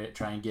may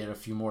try and get a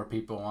few more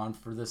people on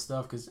for this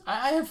stuff because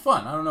I have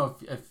fun. I don't know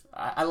if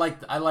I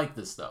like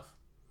this stuff.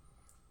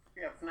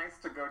 Yeah, it's nice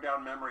to go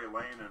down memory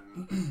lane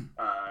and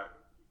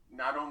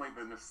not only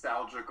the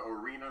nostalgic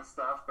arena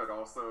stuff, but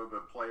also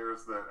the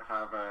players that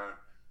have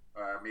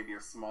maybe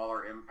a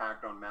smaller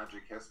impact on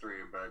Magic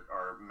history, but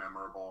are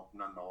memorable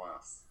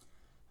nonetheless.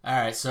 All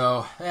right,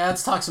 so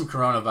let's talk some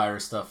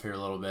coronavirus stuff here a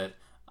little bit.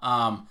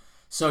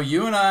 So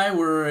you and I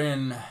were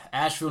in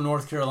Asheville,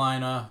 North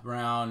Carolina,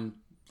 around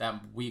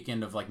that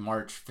weekend of like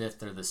March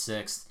 5th or the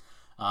 6th.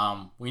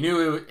 We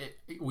knew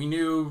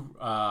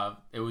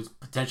it was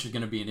potentially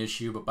going to be an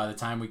issue, but by the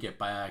time we get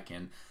back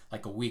and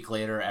like a week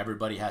later,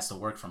 everybody has to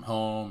work from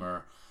home.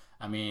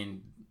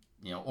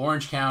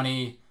 Orange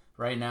County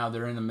right now,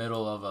 they're in the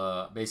middle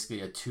of basically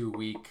a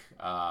 2-week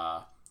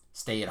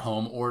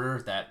stay-at-home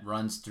order that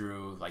runs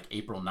through like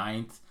April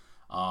 9th.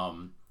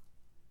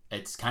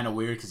 It's kind of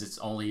weird because it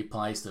only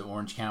applies to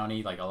Orange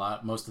County. Like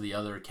most of the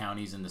other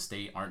counties in the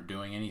state aren't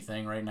doing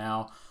anything right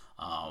now.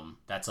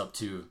 That's up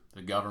to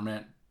the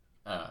government,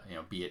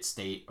 be it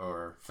state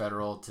or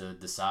federal, to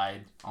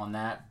decide on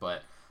that.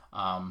 But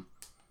I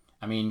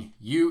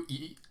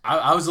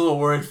was a little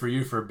worried for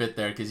you for a bit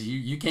there because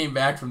you came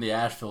back from the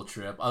Asheville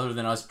trip. Other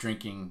than us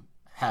drinking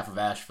half of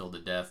Asheville to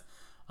death,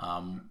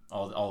 all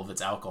of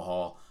its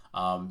alcohol,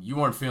 you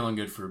weren't feeling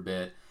good for a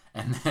bit.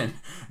 And then,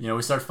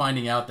 we start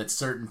finding out that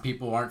certain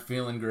people aren't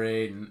feeling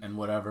great and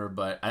whatever.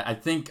 But I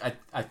think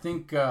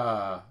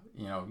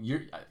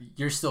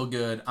you're still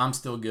good. I'm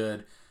still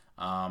good.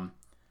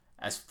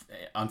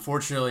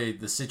 Unfortunately,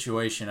 the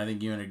situation, I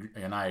think you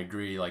and I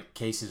agree, like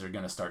cases are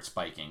going to start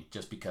spiking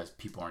just because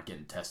people aren't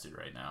getting tested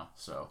right now.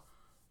 So,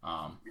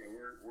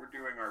 we're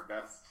doing our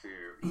best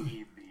to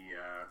heed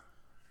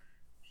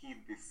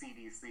the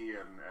CDC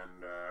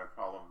and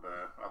all of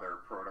the other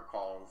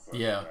protocols.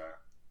 And,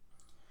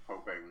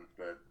 hoping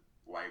that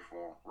life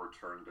will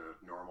return to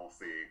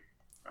normalcy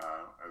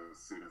as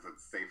soon as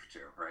it's safe to,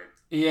 right?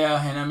 Yeah,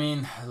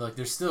 and look,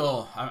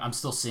 I'm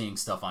still seeing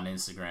stuff on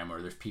Instagram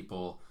where there's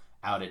people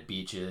out at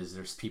beaches,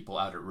 there's people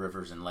out at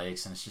rivers and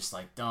lakes, and it's just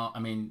like,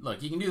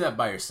 look, you can do that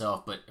by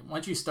yourself, but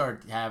once you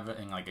start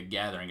having like a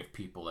gathering of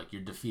people, like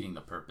you're defeating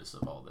the purpose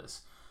of all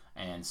this.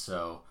 And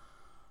so,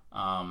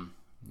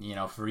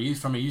 for you,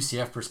 from a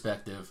UCF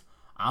perspective,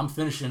 I'm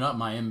finishing up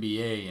my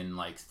MBA in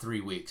like 3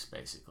 weeks,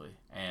 basically,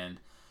 and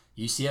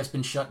UCF's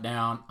been shut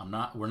down.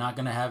 We're not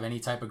going to have any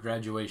type of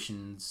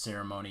graduation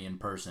ceremony in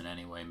person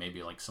anyway,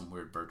 maybe like some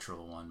weird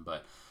virtual one,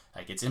 but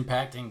like it's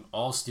impacting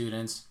all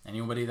students.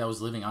 Anybody that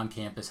was living on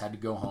campus had to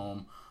go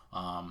home.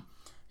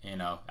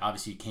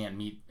 Obviously you can't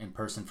meet in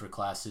person for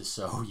classes,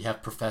 so you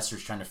have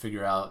professors trying to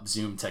figure out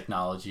Zoom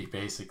technology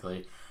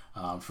basically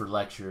for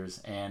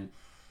lectures. And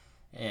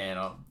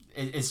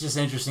it's just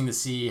interesting to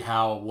see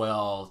how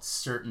well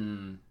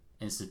certain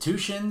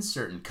institutions,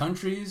 certain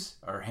countries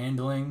are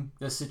handling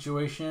this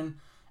situation,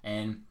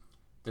 and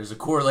there's a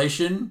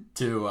correlation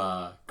to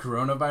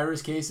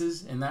coronavirus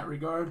cases in that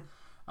regard.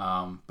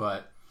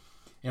 But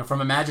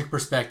from a Magic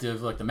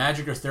perspective, look, the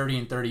Magic are 30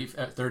 and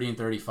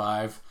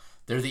 35.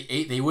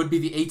 They would be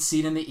the 8th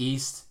seed in the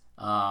East.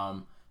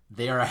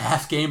 They are a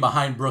half game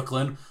behind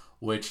Brooklyn,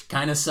 which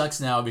kind of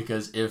sucks now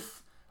because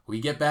if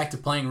we get back to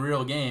playing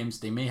real games,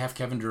 they may have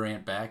Kevin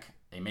Durant back.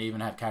 They may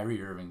even have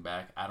Kyrie Irving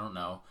back. I don't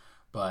know,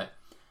 but.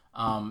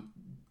 No,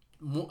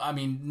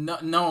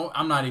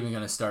 I'm not even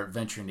going to start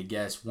venturing to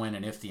guess when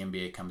and if the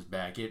NBA comes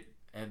back. The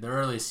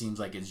earliest seems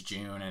like it's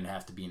June and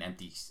have to be in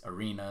empty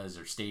arenas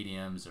or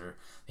stadiums, or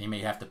they may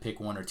have to pick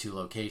 1 or 2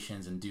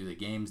 locations and do the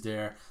games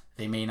there.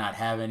 They may not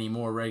have any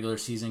more regular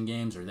season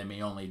games, or they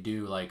may only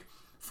do like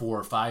 4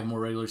 or 5 more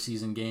regular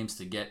season games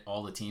to get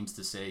all the teams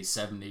to say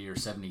 70 or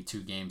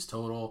 72 games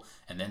total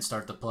and then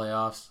start the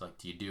playoffs. Like,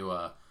 do you do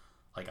a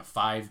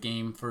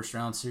 5-game first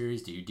round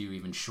series? Do you do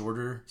even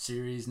shorter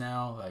series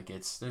now? Like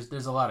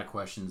there's a lot of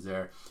questions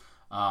there.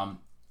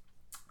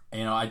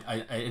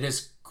 It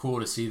is cool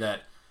to see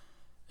that,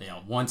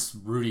 once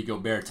Rudy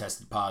Gobert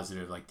tested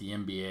positive, like the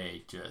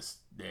NBA just,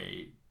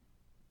 they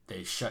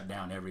shut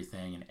down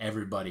everything and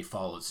everybody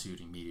followed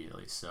suit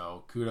immediately.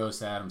 So kudos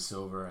to Adam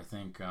Silver. I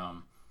think,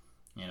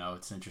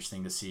 it's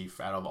interesting to see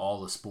out of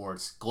all the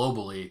sports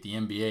globally, the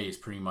NBA is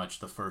pretty much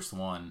the first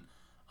one,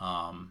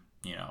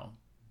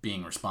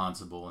 being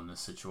responsible in this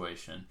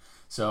situation.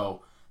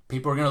 So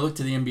people are going to look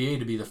to the NBA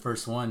to be the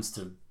first ones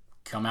to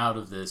come out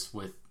of this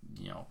with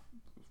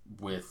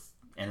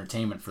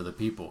entertainment for the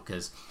people.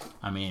 Because,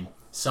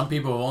 some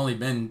people have only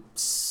been,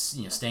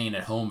 staying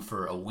at home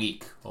for a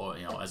week, or,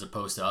 as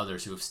opposed to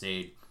others who have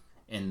stayed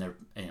in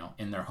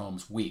their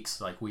homes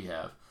weeks like we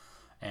have.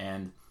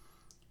 And,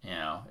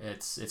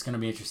 it's going to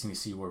be interesting to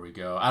see where we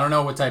go. I don't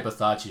know what type of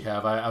thoughts you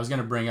have. I was going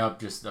to bring up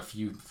just a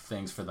few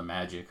things for the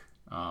Magic.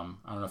 I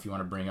don't know if you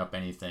want to bring up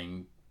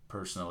anything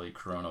personally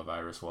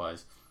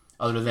coronavirus-wise,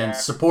 other than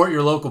support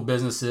your local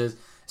businesses,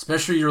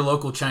 especially your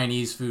local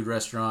Chinese food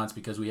restaurants,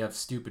 because we have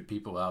stupid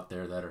people out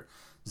there that are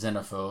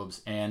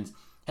xenophobes. And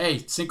hey,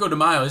 Cinco de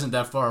Mayo isn't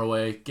that far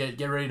away. Get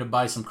ready to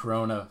buy some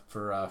Corona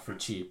for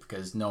cheap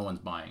because no one's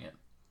buying it.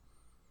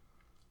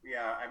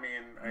 Yeah, I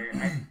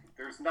mean,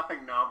 there's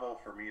nothing novel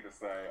for me to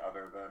say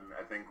other than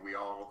I think we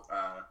all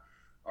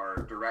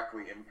are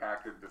directly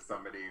impacted to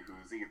somebody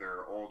who's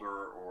either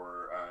older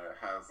or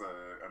has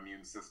an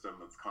immune system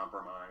that's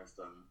compromised,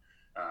 and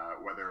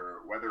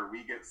whether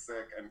we get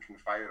sick and can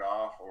fight it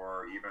off,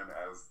 or even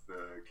as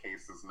the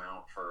cases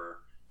mount for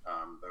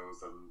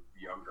those in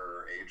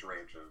younger age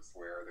ranges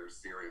where there's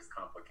serious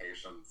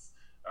complications,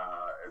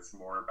 it's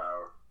more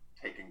about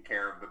taking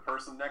care of the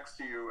person next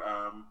to you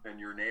and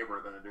your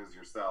neighbor than it is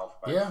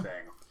yourself by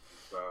staying.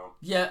 So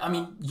yeah, I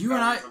mean, you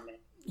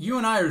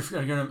and I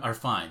are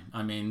fine.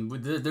 I mean,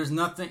 there's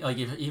nothing like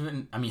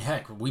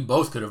heck, we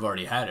both could have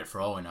already had it for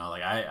all we know.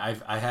 Like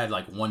I had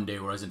like one day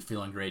where I wasn't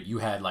feeling great. You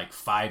had like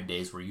 5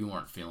 days where you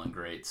weren't feeling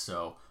great.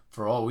 So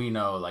for all we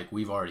know, like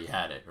we've already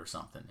had it or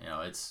something. You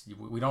know,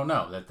 we don't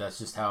know. That's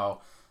just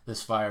how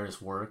this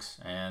virus works.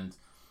 And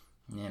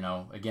you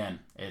know,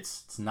 again,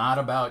 it's not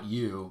about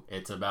you.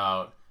 It's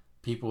about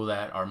people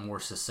that are more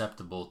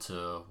susceptible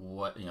to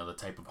what, you know, the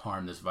type of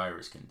harm this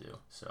virus can do.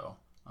 So,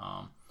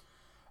 all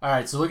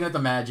right. So looking at the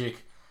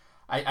Magic,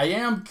 I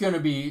am going to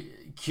be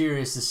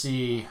curious to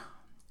see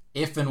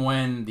if and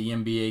when the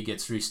NBA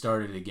gets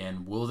restarted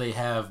again, will they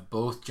have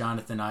both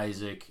Jonathan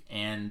Isaac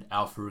and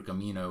Al-Farouq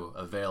Aminu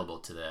available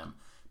to them?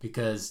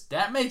 Because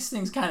that makes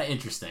things kind of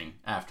interesting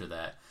after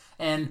that.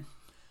 And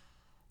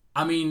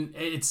I mean,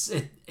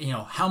 you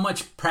know, how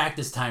much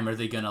practice time are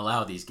they going to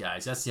allow these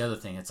guys? That's the other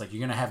thing. It's like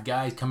you're going to have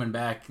guys coming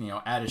back, you know,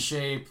 out of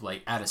shape,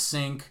 like out of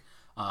sync.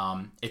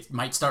 It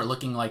might start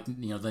looking like,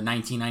 you know, the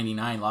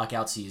 1999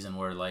 lockout season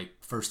where like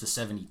first to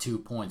 72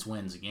 points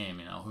wins a game.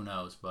 You know, who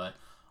knows? But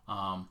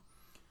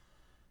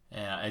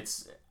yeah,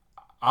 it's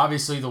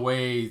obviously the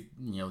way,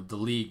 you know, the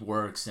league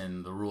works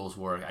and the rules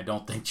work. I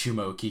don't think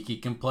Chuma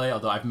Okeke can play.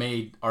 Although I've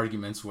made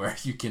arguments where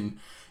you can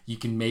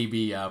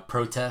maybe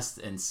protest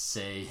and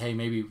say, hey,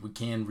 maybe we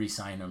can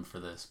re-sign him for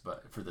this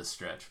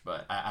stretch,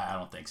 but I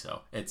don't think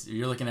so.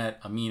 You're looking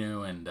at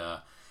Aminu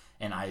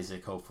and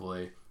Isaac,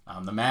 hopefully.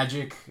 The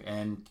Magic,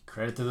 and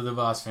credit to the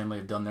DeVos family,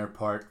 have done their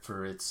part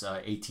for its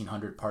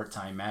 1,800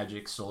 part-time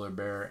Magic, Solar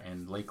Bear,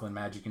 and Lakeland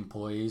Magic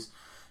employees.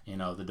 You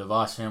know, the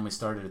DeVos family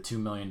started a $2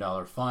 million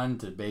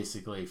fund to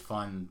basically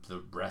fund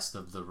the rest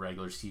of the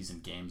regular season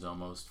games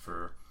almost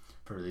for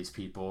these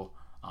people,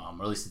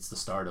 or at least it's the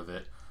start of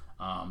it.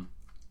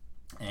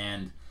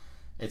 And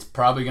it's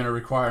probably going to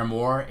require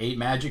more. 8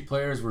 Magic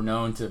players were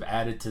known to have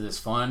added to this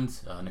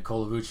fund.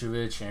 Nikola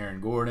Vucevic, Aaron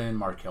Gordon,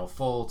 Markelle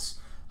Fultz,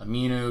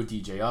 Aminu,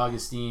 DJ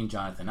Augustine,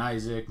 Jonathan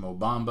Isaac, Mo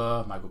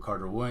Bamba, Michael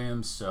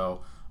Carter-Williams.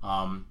 So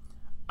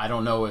I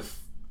don't know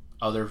if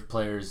other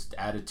players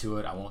added to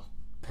it. I won't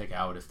pick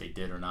out if they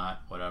did or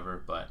not,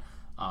 whatever. But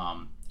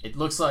it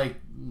looks like,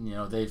 you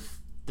know,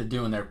 they're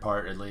doing their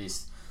part at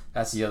least.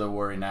 That's the other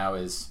worry now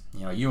is,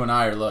 you know, you and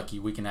I are lucky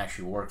we can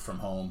actually work from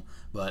home,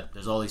 but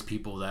there's all these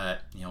people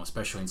that, you know,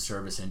 especially in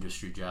service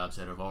industry jobs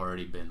that have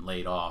already been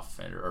laid off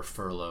or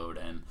furloughed,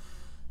 and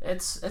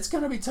it's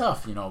going to be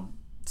tough. You know,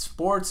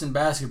 sports and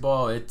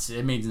basketball, it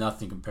means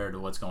nothing compared to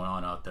what's going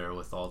on out there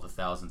with all the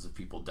thousands of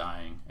people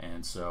dying.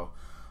 And so,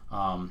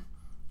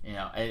 you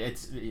know,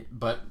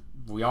 but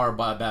we are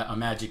a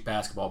Magic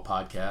basketball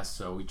podcast,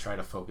 so we try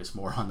to focus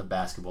more on the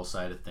basketball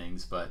side of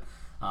things, but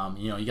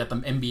you know, you got the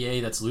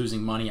NBA that's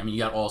losing money. I mean,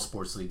 you got all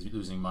sports leagues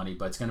losing money,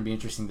 but it's going to be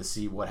interesting to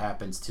see what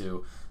happens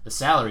to the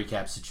salary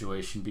cap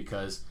situation,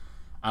 because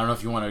I don't know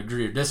if you want to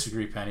agree or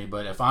disagree, Penny,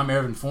 but if I'm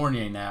Evan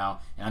Fournier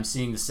now and I'm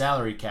seeing the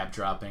salary cap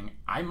dropping,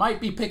 I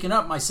might be picking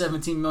up my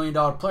 $17 million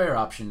player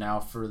option now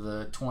for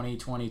the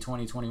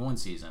 2020-2021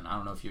 season. I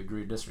don't know if you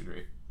agree or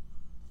disagree.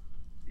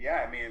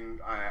 Yeah, I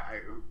mean, I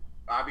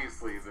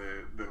obviously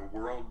the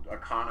world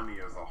economy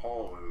as a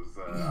whole is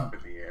up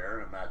in the air,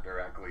 and that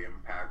directly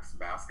impacts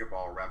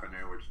basketball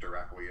revenue, which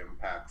directly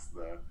impacts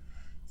the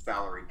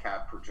salary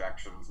cap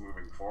projections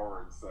moving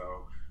forward.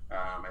 So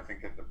I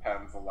think it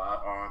depends a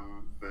lot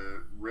on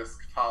the risk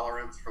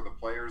tolerance for the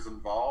players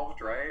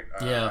involved, right?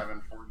 Yeah.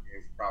 Evan Fournier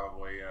is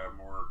probably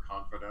more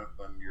confident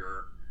than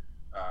your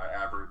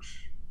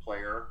average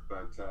player,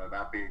 but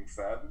that being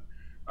said,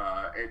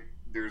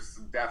 there's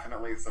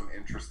definitely some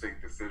interesting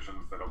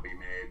decisions that'll be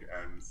made,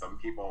 and some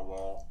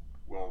people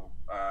will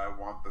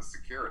want the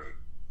security.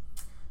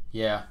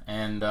 Yeah,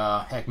 and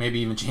heck, maybe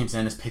even James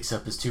Ennis picks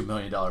up his $2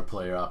 million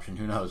player option.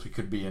 Who knows? We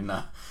could be in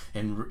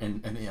you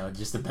know, it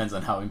just depends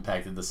on how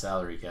impacted the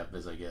salary cap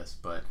is, I guess.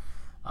 But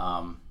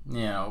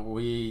you know,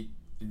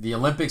 the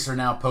Olympics are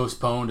now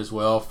postponed as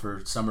well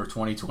for summer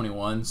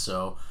 2021,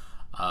 so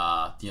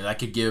you know, that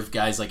could give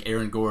guys like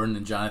Aaron Gordon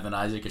and Jonathan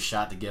Isaac a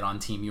shot to get on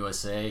Team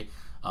USA.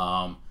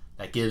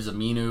 That gives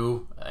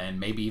Aminu and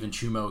maybe even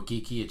Chuma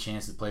Okeke a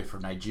chance to play for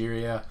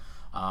Nigeria.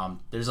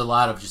 There's a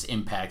lot of just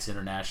impacts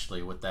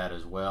internationally with that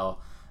as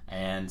well.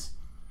 And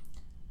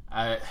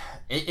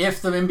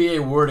if the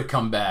NBA were to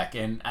come back,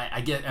 and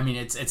I mean,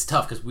 it's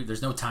tough because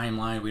there's no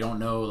timeline. We don't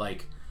know,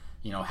 like,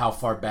 you know, how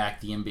far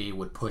back the NBA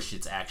would push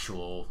its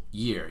actual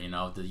year. You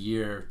know, the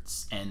year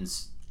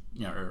ends,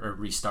 you know, or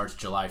restarts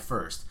July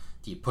 1st.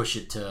 Do you push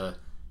it to,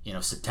 you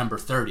know, September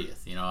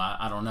 30th? You know,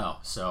 I don't know.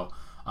 So,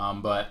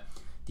 but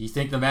Do you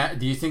think the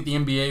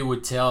NBA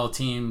would tell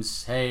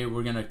teams, hey,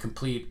 we're going to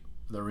complete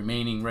the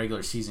remaining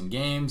regular season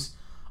games?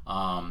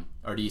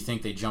 Or do you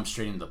think they jump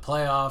straight into the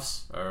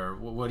playoffs? Or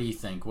what do you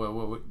think? What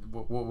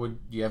would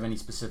you have any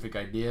specific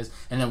ideas?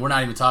 And then we're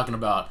not even talking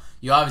about,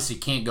 you obviously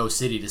can't go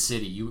city to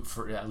city.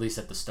 For at least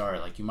at the start,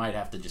 like you might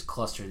have to just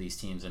cluster these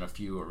teams in a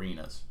few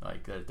arenas.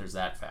 Like there's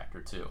that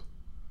factor too.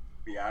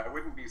 Yeah, I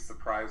wouldn't be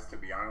surprised, to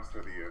be honest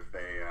with you, if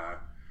they.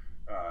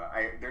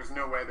 There's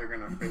no way they're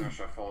going to finish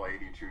a full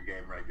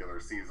 82-game regular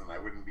season. I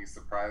wouldn't be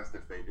surprised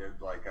if they did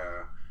like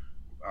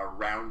a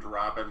round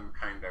robin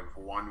kind of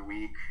 1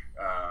 week.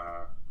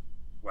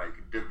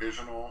 Like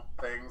divisional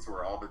things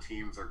where all the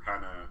teams are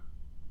kind of,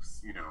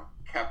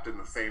 kept in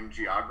the same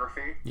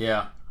geography.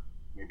 Yeah.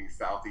 Maybe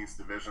Southeast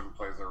Division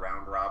plays a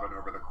round robin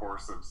over the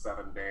course of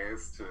 7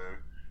 days to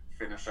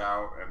finish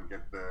out and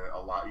get a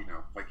lot,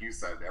 like you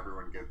said,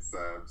 everyone gets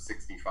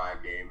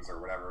 65 games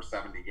or whatever,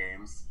 70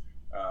 games.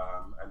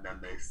 And then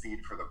they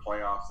seed for the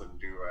playoffs and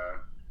do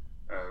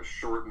a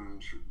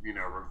shortened,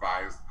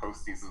 revised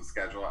postseason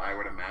schedule. I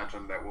would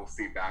imagine that we'll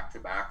see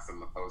back-to-backs in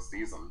the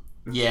postseason.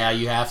 Yeah,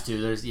 you have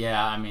to.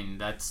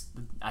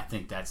 I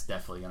think that's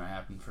definitely going to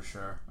happen for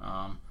sure.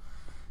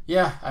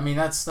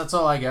 That's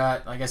all I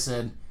got. Like I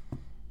said,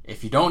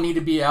 if you don't need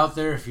to be out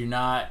there, if you're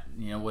not,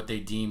 what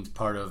they deemed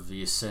part of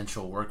the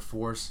essential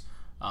workforce,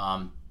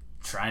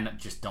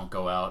 just don't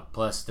go out.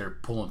 Plus, they're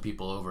pulling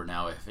people over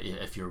now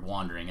if you're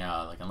wandering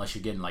out. Like unless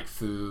you're getting like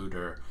food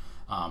or,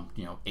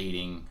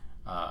 aiding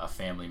a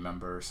family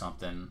member or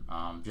something,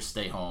 just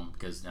stay home.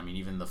 Because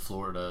even the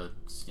Florida,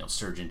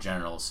 Surgeon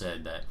General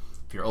said that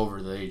if you're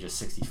over the age of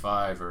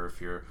 65 or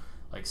if you're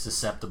like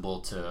susceptible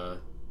to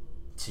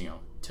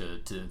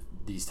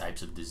these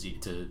types of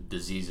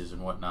diseases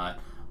and whatnot,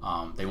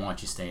 they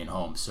want you staying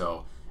home.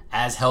 So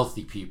as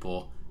healthy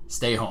people,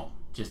 stay home.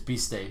 Just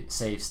stay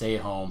safe, stay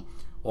at home,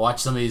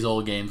 watch some of these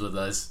old games with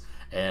us,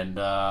 and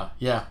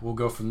we'll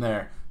go from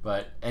there.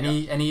 But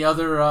any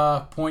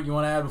other point you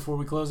want to add before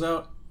we close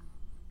out?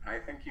 I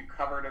think you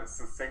covered it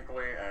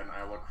succinctly, and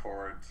I look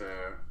forward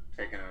to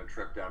taking a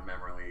trip down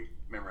memory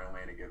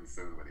lane again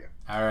soon with you.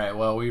 All right.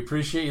 Well, we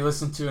appreciate you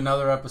listening to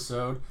another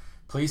episode.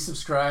 Please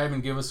subscribe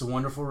and give us a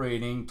wonderful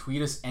rating.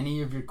 Tweet us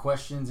any of your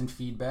questions and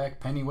feedback.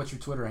 Penny, what's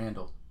your Twitter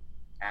handle?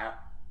 At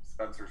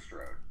Spencer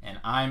Strode. And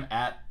I'm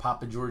at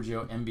Papa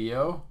Giorgio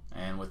MBO.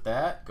 And with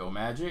that, go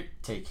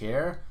Magic. Take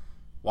care.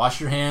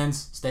 Wash your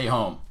hands. Stay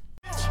home.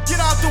 Get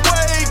out the